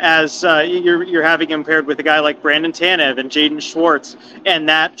as you're having him paired with a guy like Brandon Tanev and Jaden Schwartz, and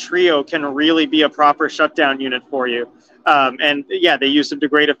that trio can really be a proper shutdown unit for you. They used him to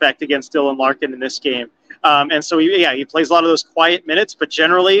great effect against Dylan Larkin in this game. And so he plays a lot of those quiet minutes, but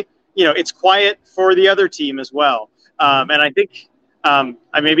generally, it's quiet for the other team as well. And I think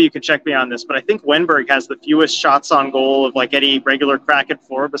maybe you could check me on this, but I think Wenberg has the fewest shots on goal of like any regular Kraken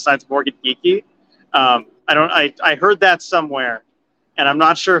forward besides Morgan Geekie. I heard that somewhere, and I'm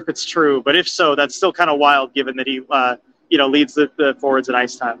not sure if it's true, but if so, that's still kind of wild given that he leads the forwards in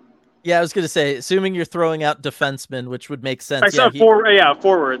ice time. Yeah, I was going to say, assuming you're throwing out defensemen, which would make sense. I saw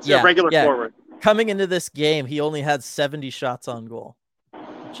forwards, regular forward. Coming into this game, he only had 70 shots on goal,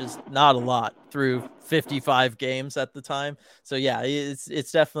 which is not a lot through 55 games at the time. So yeah,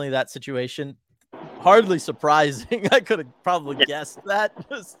 it's definitely that situation. Hardly surprising. I could have probably guessed that.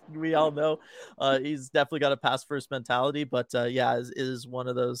 We all know he's definitely got a pass first mentality, but it is one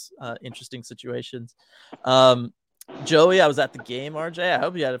of those interesting situations. Joey, I was at the game, RJ. I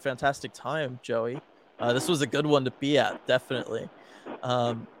hope you had a fantastic time, Joey. This was a good one to be at, definitely.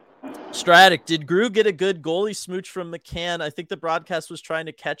 Stratic, did Gru get a good goalie smooch from McCann? I think the broadcast was trying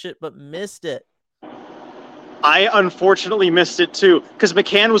to catch it, but missed it. I unfortunately missed it too, because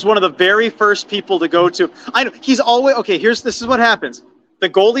McCann was one of the very first people to go to. I know he's always okay. This is what happens. The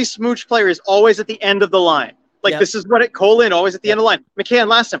goalie smooch player is always at the end of the line. Like, this is what Cole in, always at the end of the line. McCann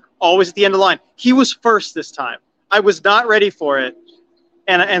last time, always at the end of the line. He was first this time. I was not ready for it,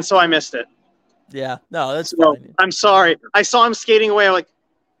 and so I missed it. Yeah, no, that's fine. I'm sorry. I saw him skating away. I'm like,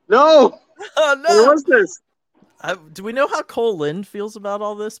 no. Oh, no. What was this? Do we know how Cole Lind feels about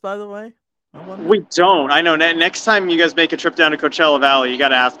all this, by the way? We don't. I know. Next time you guys make a trip down to Coachella Valley, you got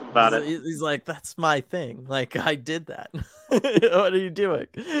to ask him about it. He's like, that's my thing. Like, I did that. What are you doing?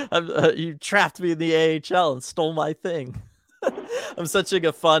 You trapped me in the AHL and stole my thing. I'm such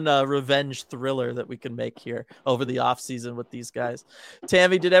a fun revenge thriller that we can make here over the offseason with these guys.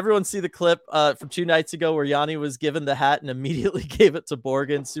 Tammy, did everyone see the clip from 2 nights ago where Yanni was given the hat and immediately gave it to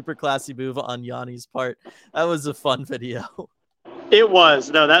Borgen? Super classy move on Yanni's part. That was a fun video. It was.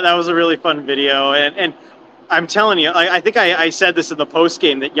 No, that was a really fun video. And I'm telling you, I think I said this in the post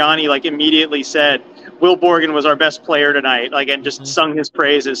game that Yanni like immediately said Will Borgen was our best player tonight, like, and just sung his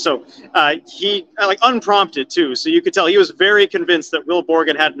praises. So he like unprompted too. So you could tell he was very convinced that Will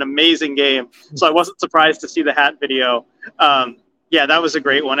Borgen had an amazing game. So I wasn't surprised to see the hat video. Yeah, that was a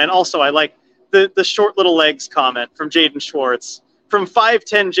great one. And also I like the short little legs comment from Jaden Schwartz. From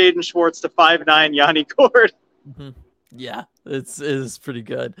 5'10" Jaden Schwartz to 5'9" Yanni Gourde. Mm-hmm. Yeah, it is pretty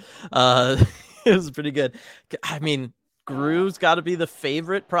good. It was pretty good. I mean, Gru's got to be the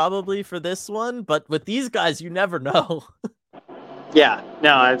favorite probably for this one, but with these guys, you never know. Yeah,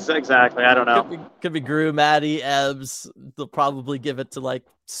 no, it's exactly. I don't know. Could be Gru, Maddie, Ebbs. They'll probably give it to like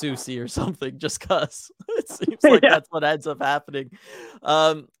Susie or something just because it seems like that's what ends up happening.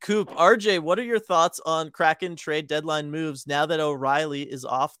 Coop, RJ, what are your thoughts on Kraken trade deadline moves now that O'Reilly is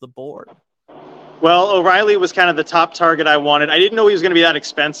off the board? Well, O'Reilly was kind of the top target I wanted. I didn't know he was going to be that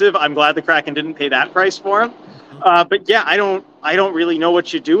expensive. I'm glad the Kraken didn't pay that price for him. But yeah, I don't really know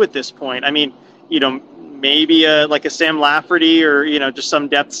what you do at this point. I mean, maybe like a Sam Lafferty or, just some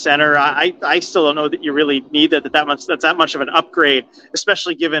depth center. I still don't know that you really need that's that much of an upgrade,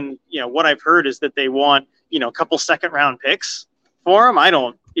 especially given, what I've heard is that they want, a couple second round picks for him.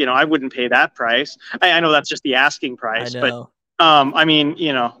 I wouldn't pay that price. I know that's just the asking price, but I mean,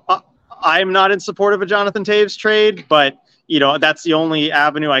 I'm not in support of a Jonathan Toews trade, but that's the only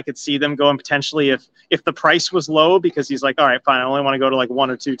avenue I could see them going potentially if the price was low, because he's like, all right, fine, I only want to go to like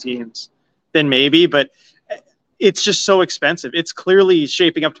 1 or 2 teams, then maybe, but it's just so expensive. It's clearly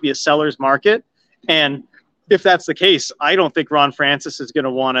shaping up to be a seller's market. And if that's the case, I don't think Ron Francis is going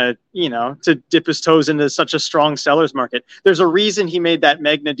to want to dip his toes into such a strong seller's market. There's a reason he made that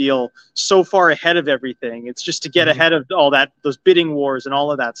Magna deal so far ahead of everything. It's just to get ahead of all that, those bidding wars and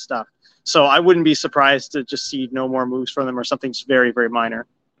all of that stuff. So I wouldn't be surprised to just see no more moves from them or something very, very minor.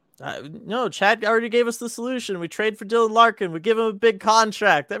 No, Chad already gave us the solution. We trade for Dylan Larkin. We give him a big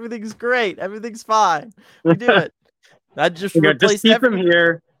contract. Everything's great. Everything's fine. We do it. I just keep him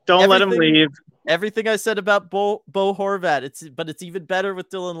here. Don't let him leave. Everything I said about Bo Horvat, it's even better with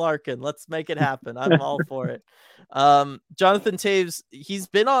Dylan Larkin. Let's make it happen. I'm all for it. Jonathan Toews, he's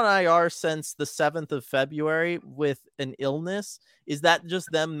been on IR since the 7th of February with an illness. Is that just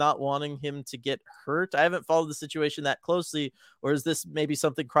them not wanting him to get hurt? I haven't followed the situation that closely, or is this maybe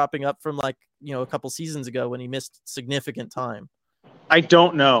something cropping up from a couple seasons ago when he missed significant time? I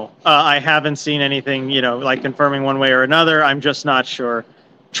don't know. I haven't seen anything, like confirming one way or another. I'm just not sure.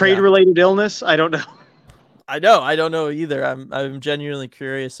 Trade-related illness? I don't know. I don't know either. I'm genuinely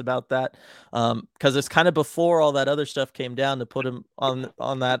curious about that because it's kind of before all that other stuff came down to put him on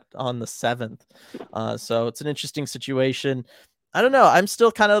the 7th. So it's an interesting situation. I don't know. I'm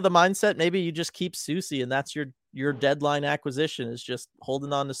still kind of the mindset. Maybe you just keep Susie and that's your deadline acquisition is just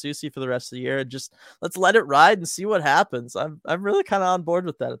holding on to Susie for the rest of the year and just let's let it ride and see what happens. I'm really kind of on board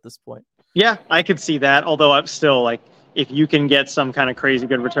with that at this point. Yeah, I could see that. Although I'm still like, if you can get some kind of crazy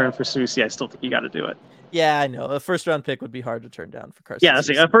good return for Susie, I still think you got to do it. Yeah, I know. A first-round pick would be hard to turn down for Carson. Yeah, that's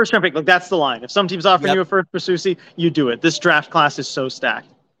a first-round pick. Look, that's the line. If some team's offering you a first for Susie, you do it. This draft class is so stacked.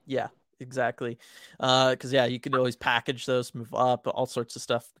 Yeah, exactly. Because, you can always package those, move up, all sorts of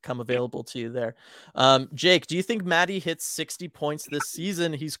stuff become available to you there. Jake, do you think Matty hits 60 points this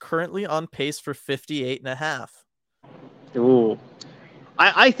season? He's currently on pace for 58.5. Ooh.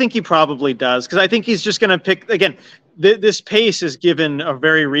 I think he probably does, because I think he's just going to pick, again, this pace is given a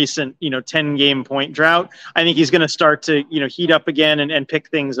very recent, 10-game point drought. I think he's going to start to, heat up again and pick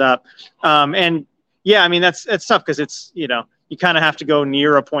things up. And yeah, I mean, that's tough because it's, you kind of have to go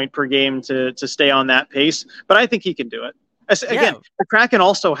near a point per game to stay on that pace. But I think he can do it. Again, the Kraken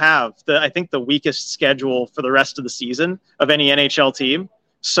also have I think the weakest schedule for the rest of the season of any NHL team.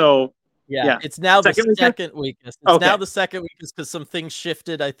 So Yeah, it's now the second weakest. It's Okay. now the second weakest because some things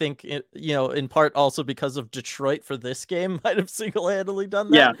shifted. I think, in part also because of Detroit for this game might have single-handedly done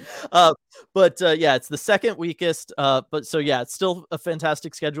that. Yeah, it's the second weakest. But so yeah, it's still a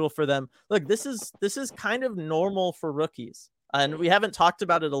fantastic schedule for them. Look, this is kind of normal for rookies. And we haven't talked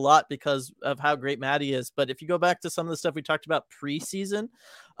about it a lot because of how great Maddie is. But if you go back to some of the stuff we talked about preseason,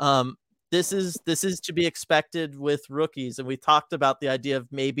 this is to be expected with rookies. And we talked about the idea of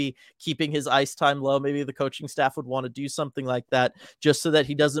maybe keeping his ice time low. Maybe the coaching staff would want to do something like that just so that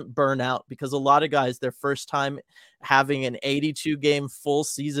he doesn't burn out, because a lot of guys, their first time having an 82 game full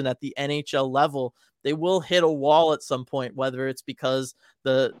season at the NHL level, they will hit a wall at some point, whether it's because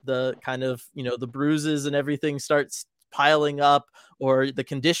the kind of, the bruises and everything starts piling up, or the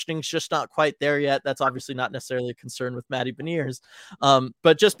conditioning's just not quite there yet. That's obviously not necessarily a concern with Matty Beniers.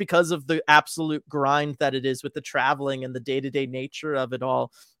 But just because of the absolute grind that it is with the traveling and the day-to-day nature of it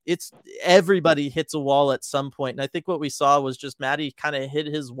all, it's everybody hits a wall at some point. And I think what we saw was just Matty kind of hit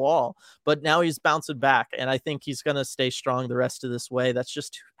his wall, but now he's bouncing back. And I think he's going to stay strong the rest of this way. That's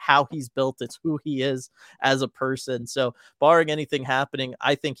just how he's built. It's who he is as a person. So barring anything happening,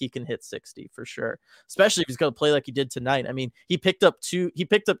 I think he can hit 60 for sure, especially if he's going to play like he did tonight. I mean, he picked up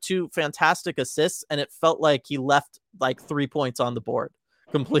two fantastic assists, and it felt like he left like 3 points on the board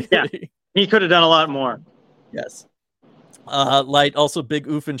completely. Yeah, he could have done a lot more. Yes. Light, also big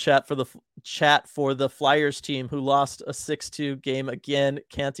oof in chat for the Flyers team, who lost a 6-2 game again.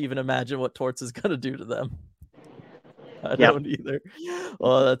 Can't even imagine what Torts is going to do to them. I don't either.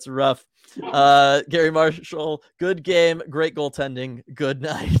 Oh, that's rough. Gary Marshall, good game, great goaltending. Good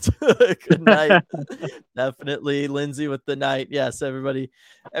night. Good night. Definitely Lindsay with the night. Yes, everybody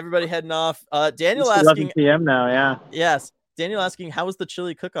heading off. Daniel it's asking 11 p.m. now. Yeah. Yes. Daniel asking, how was the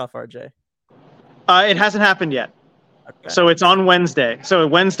chili cook-off, RJ? It hasn't happened yet. Okay. So it's on Wednesday. So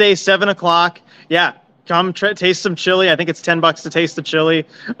Wednesday, 7:00. Yeah. Come taste some chili. I think it's $10 to taste the chili.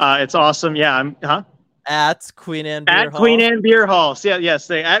 It's awesome. Yeah. At Queen Anne Beer Hall. Queen Anne Beer Hall. So, yes,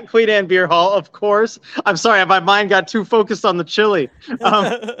 at Queen Anne Beer Hall, of course. I'm sorry, my mind got too focused on the chili.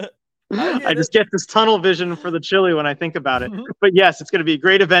 I just get this tunnel vision for the chili when I think about it. But yes, it's going to be a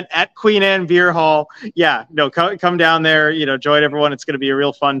great event at Queen Anne Beer Hall. Yeah, no, come down there. Join everyone. It's going to be a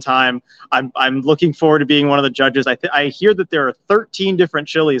real fun time. I'm looking forward to being one of the judges. I hear that there are 13 different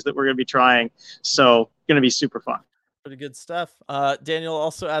chilies that we're going to be trying, so going to be super fun. Pretty good stuff. Daniel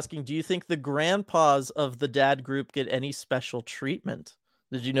also asking, do you think the grandpas of the dad group get any special treatment?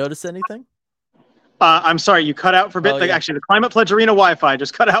 Did you notice anything? I'm sorry, you cut out for a bit. Actually, the Climate Pledge Arena Wi-Fi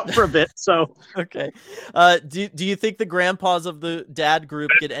just cut out for a bit. So okay. Do you think the grandpas of the dad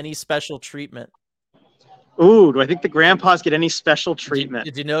group get any special treatment? Ooh, do I think the grandpas get any special treatment?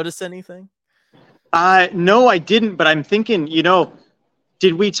 Did you notice anything? No, I didn't. But I'm thinking,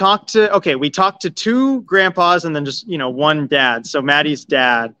 did we talk to? Okay, we talked to two grandpas and then just one dad. So Maddie's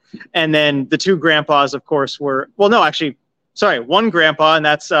dad, and then the two grandpas, of course, were one grandpa, and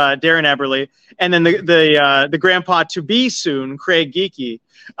that's Darren Eberle, and then the grandpa to be soon, Craig Geeky.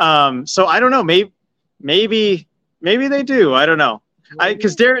 So I don't know. Maybe they do. I don't know.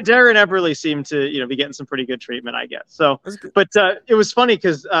 Because Darren Eberle seemed to be getting some pretty good treatment, I guess. So, but it was funny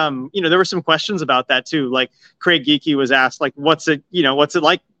because there were some questions about that too. Like Craig Geeky was asked, like, what's it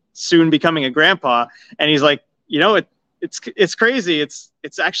like soon becoming a grandpa? And he's like, it's crazy. It's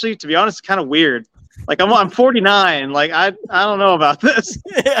actually, to be honest, kind of weird. Like I'm 49. Like I don't know about this.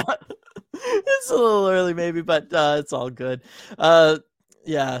 Yeah, it's a little early maybe, but it's all good.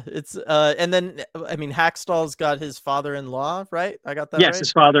 Yeah, it's and then I mean Hackstall's got his father-in-law, right? I got that right? Yes,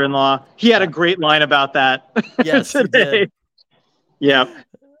 his father-in-law. He had a great line about that. Yes, he did. Yeah.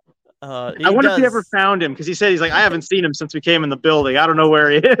 I wonder if he ever found him, because he said he's like, I haven't seen him since we came in the building. I don't know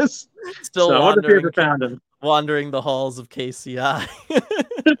where he is. Still I wonder if he ever found him. Wandering the halls of KCI.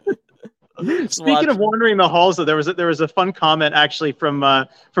 Speaking of wandering the halls, though, there was a fun comment actually from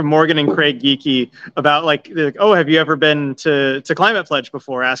Morgan and Craig Geeky about have you ever been to Climate Pledge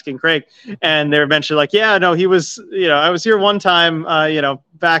before? Asking Craig, and they were mentioning like, yeah, no, he was, I was here one time,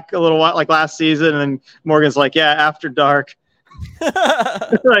 back a little while, like last season, and then Morgan's like, yeah, after dark.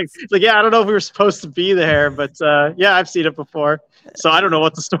 like yeah, I don't know if we were supposed to be there, but yeah, I've seen it before, so I don't know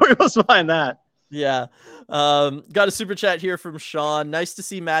what the story was behind that. Yeah. Got a super chat here from Sean. Nice to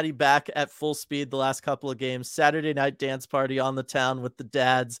see Maddie back at full speed the last couple of games. Saturday night dance party on the town with the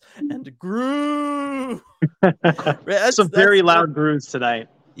dads and grew. Some very loud grooves tonight.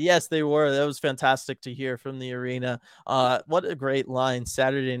 Yes, they were. That was fantastic to hear from the arena. What a great line.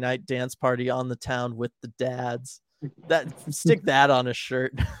 Saturday night dance party on the town with the dads. Stick that on a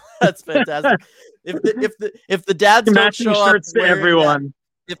shirt. That's fantastic. If the dads don't show up to everyone.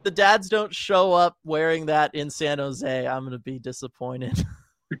 if the dads don't show up wearing that in San Jose, I'm going to be disappointed.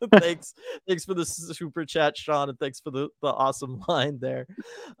 Thanks for the super chat, Sean, and thanks for the awesome line there.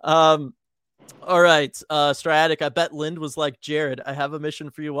 All right, Striatic, I bet Lind was like, Jared, I have a mission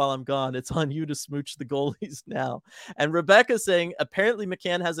for you while I'm gone. It's on you to smooch the goalies now. And Rebecca saying, apparently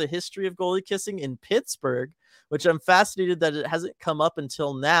McCann has a history of goalie kissing in Pittsburgh, which I'm fascinated that it hasn't come up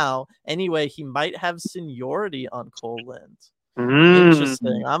until now. Anyway, he might have seniority on Cole Lind.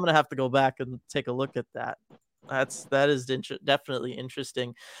 Interesting. I'm going to have to go back and take a look at that. That is definitely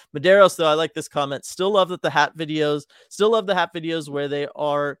interesting. Medeiros, though, I like this comment. Still love the hat videos where they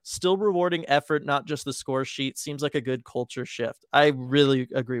are still rewarding effort, not just the score sheet. Seems like a good culture shift. I really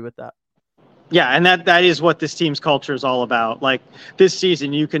agree with that. Yeah, and that is what this team's culture is all about. Like this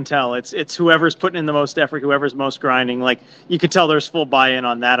season, you can tell it's whoever's putting in the most effort, whoever's most grinding. Like you can tell there's full buy-in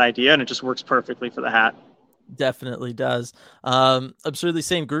on that idea, and it just works perfectly for the hat. Definitely does. Absurdly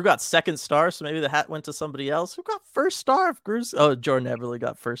saying Grew got second star, so maybe the hat went to somebody else. Who got first star? If Grew's Jordan Everly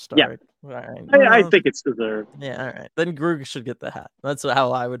got first star. Yeah, all right. I think it's deserved. Yeah, all right. Then Grew should get the hat. That's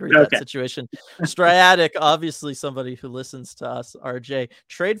how I would read that situation. Striatic, obviously somebody who listens to us. RJ,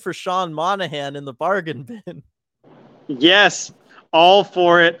 trade for Sean Monahan in the bargain bin. Yes, all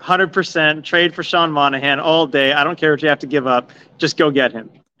for it. 100% trade for Sean Monahan all day. I don't care what you have to give up. Just go get him.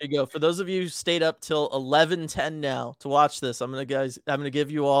 There you go. For those of you who stayed up till 11:10 now to watch this, I'm gonna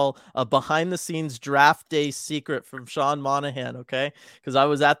give you all a behind the scenes draft day secret from Sean Monahan. Okay, because I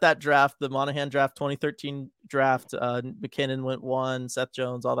was at that draft, the Monahan draft 2013 draft. McKinnon went 1, Seth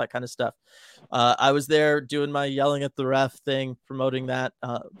Jones, all that kind of stuff. I was there doing my yelling at the ref thing, promoting that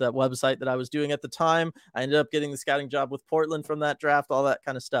website that I was doing at the time. I ended up getting the scouting job with Portland from that draft, all that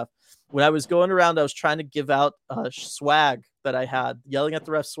kind of stuff. When I was going around, I was trying to give out swag that I had, yelling at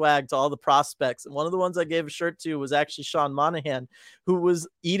the ref swag to all the prospects. And one of the ones I gave a shirt to was actually Sean Monahan, who was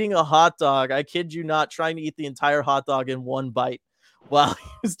eating a hot dog. I kid you not, trying to eat the entire hot dog in one bite while he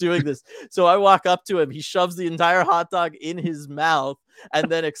was doing this. So I walk up to him, he shoves the entire hot dog in his mouth and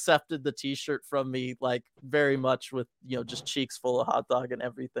then accepted the t-shirt from me, like very much with, just cheeks full of hot dog and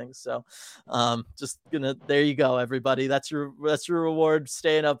everything. So there you go, everybody. That's your reward.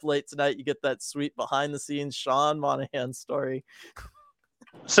 Staying up late tonight, you get that sweet behind the scenes Sean Monahan story.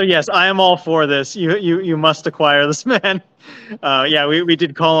 So yes, I am all for this. You must acquire this man. Yeah, we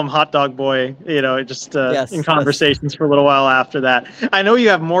did call him Hot Dog Boy, in conversations for a little while after that. I know you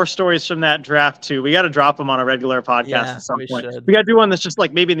have more stories from that draft too. We got to drop them on a regular podcast at some point. We got to do one that's just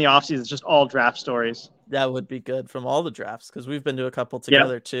like maybe in the offseason, it's just all draft stories. That would be good from all the drafts because we've been to a couple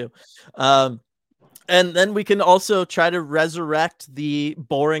together too. And then we can also try to resurrect the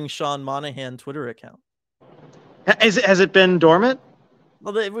boring Sean Monahan Twitter account. Has it been dormant?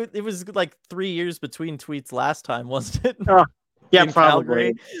 Well, it was like 3 years between tweets last time, wasn't it? Oh, yeah,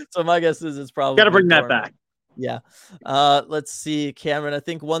 probably. Calgary. So my guess is it's probably got to bring that back. Yeah. Let's see, Cameron. I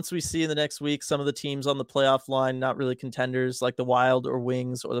think once we see in the next week some of the teams on the playoff line, not really contenders like the Wild or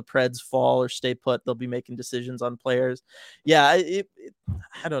Wings or the Preds fall or stay put, they'll be making decisions on players. Yeah,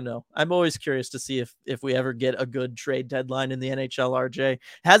 I don't know. I'm always curious to see if we ever get a good trade deadline in the NHL, RJ. It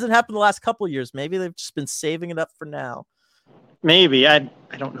hasn't happened the last couple of years. Maybe they've just been saving it up for now. Maybe. I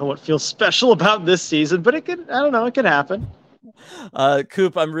don't know what feels special about this season, but it could happen.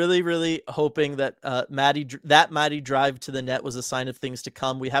 Coop, I'm really, really hoping that Matty drive to the net was a sign of things to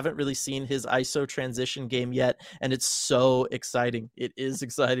come. We haven't really seen his ISO transition game yet, and it's so exciting. It is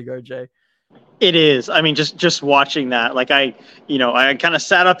exciting, RJ. It is. I mean, just watching that, like I kind of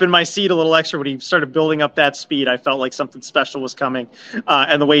sat up in my seat a little extra when he started building up that speed. I felt like something special was coming,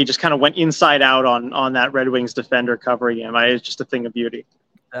 and the way he just kind of went inside out on that Red Wings defender covering him, it's just a thing of beauty.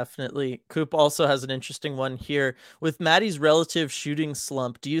 Definitely. Coop also has an interesting one here. With Matty's relative shooting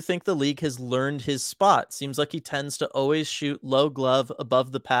slump, do you think the league has learned his spot? Seems like he tends to always shoot low glove,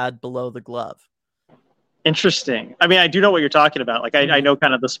 above the pad, below the glove. Interesting. I mean, I do know what you're talking about. Like, I know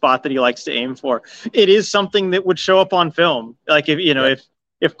kind of the spot that he likes to aim for. It is something that would show up on film. Like,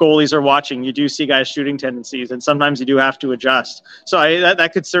 if goalies are watching, you do see guys shooting tendencies, and sometimes you do have to adjust. So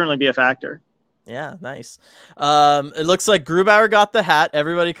that could certainly be a factor. Yeah, nice. It looks like Grubauer got the hat.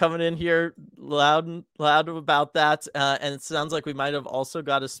 Everybody coming in here loud about that. And it sounds like we might have also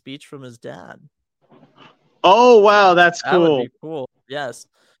got a speech from his dad. Oh, wow. That's cool. That would be cool. Yes.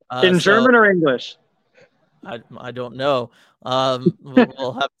 In German or English? I don't know.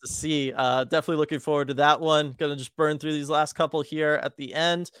 We'll have to see. Definitely looking forward to that one. Gonna just burn through these last couple here at the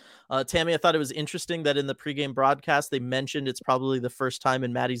end. Tammy, I thought it was interesting that in the pregame broadcast they mentioned it's probably the first time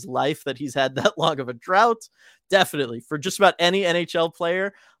in Matty's life that he's had that long of a drought. Definitely for just about any NHL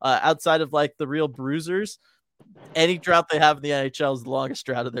player outside of like the real bruisers. any drought they have in the NHL is the longest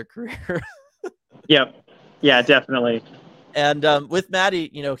drought of their career. Yep. Yeah, definitely. And with Matty,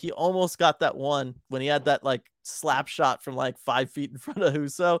 he almost got that one when he had that like slap shot from like 5 feet in front of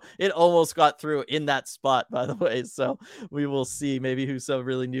Husso. It almost got through in that spot, by the way. So we will see. Maybe Husso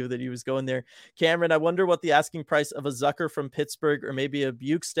really knew that he was going there. Cameron, I wonder what the asking price of a Zucker from Pittsburgh or maybe a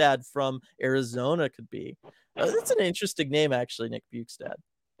Bukestad from Arizona could be. That's an interesting name, actually, Nick Bukestad.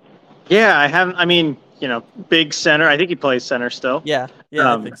 Yeah, I mean, big center. I think he plays center still. Yeah,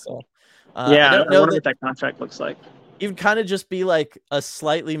 I think so. I don't know what that contract looks like. He would kind of just be like a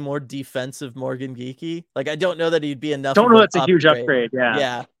slightly more defensive Morgan Geekie. Like, I don't know that he'd be enough. Don't know that's a huge upgrade.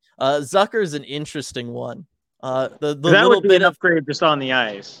 Yeah. Zucker's an interesting one. The that little would be bit an of upgrade just on the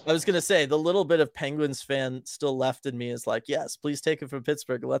ice. I was gonna say the little bit of Penguins fan still left in me is like, yes, please take it from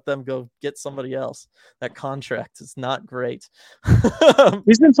Pittsburgh. Let them go get somebody else. That contract is not great.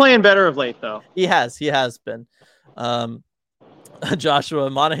 He's been playing better of late, though. He has been. Joshua,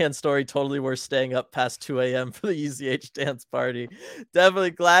 Monahan story totally worth staying up past 2 a.m. for the UCH dance party. Definitely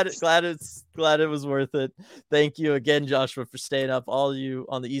glad it was worth it. Thank you again, Joshua, for staying up. All of you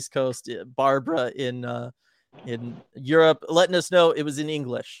on the East Coast, Barbara in Europe, letting us know it was in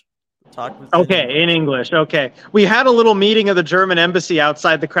English. In English. Okay. We had a little meeting of the German embassy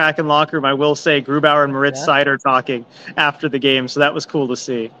outside the Kraken locker room. I will say Grubauer and Moritz Seider talking after the game, so that was cool to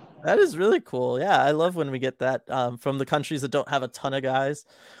see. That is really cool. Yeah, I love when we get that from the countries that don't have a ton of guys.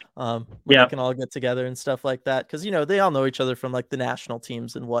 We can all get together and stuff like that because they all know each other from like the national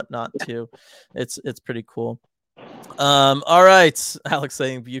teams and whatnot too. It's pretty cool. All right, Alex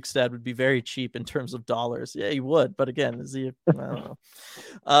saying Bukestad would be very cheap in terms of dollars. Yeah, he would, but again, is he? I don't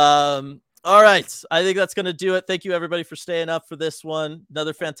know. All right, I think that's gonna do it. Thank you everybody for staying up for this one.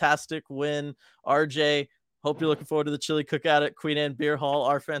 Another fantastic win, RJ. Hope you're looking forward to the chili cookout at Queen Anne Beer Hall,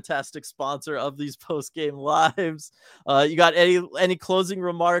 our fantastic sponsor of these post-game lives. You got any closing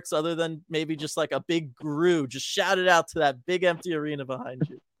remarks other than maybe just like a big Gru? Just shout it out to that big empty arena behind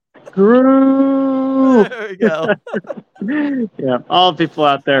you. Gru! There we go. Yeah, all the people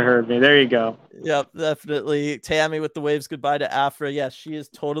out there heard me. There you go. Yep, definitely. Tammy with the waves goodbye to Afra. Yes, she is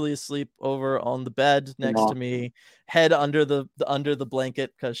totally asleep over on the bed next to me, head under the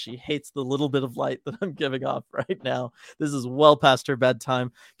blanket because she hates the little bit of light that I'm giving off right now. This is well past her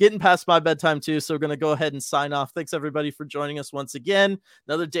bedtime, getting past my bedtime too. So we're gonna go ahead and sign off. Thanks everybody for joining us once again.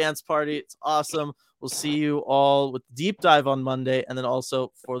 Another dance party. It's awesome. We'll see you all with deep dive on Monday, and then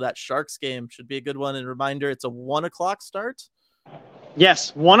also for that Sharks game should be a good one. And reminder, it's a 1:00 start.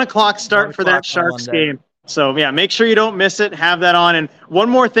 Yes, 1:00 start for that Sharks game. So yeah, make sure you don't miss it. Have that on. And one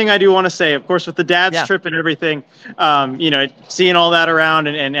more thing I do want to say, of course, with the dad's trip and everything, seeing all that around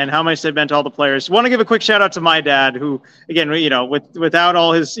and how much they've meant to all the players. Want to give a quick shout out to my dad, who again, without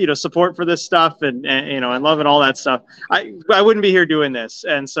all his support for this stuff and love and all that stuff, I wouldn't be here doing this.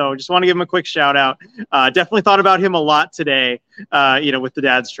 And so just want to give him a quick shout out. Definitely thought about him a lot today. With the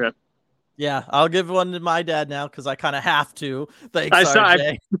dad's trip. Yeah, I'll give one to my dad now because I kind of have to. Thanks,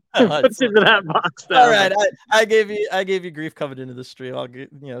 RJ. Puts into that box. All right, I gave you grief coming into the stream.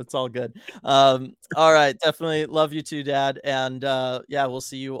 It's all good. All right, definitely love you too, Dad, and we'll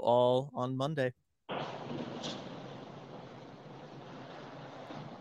see you all on Monday.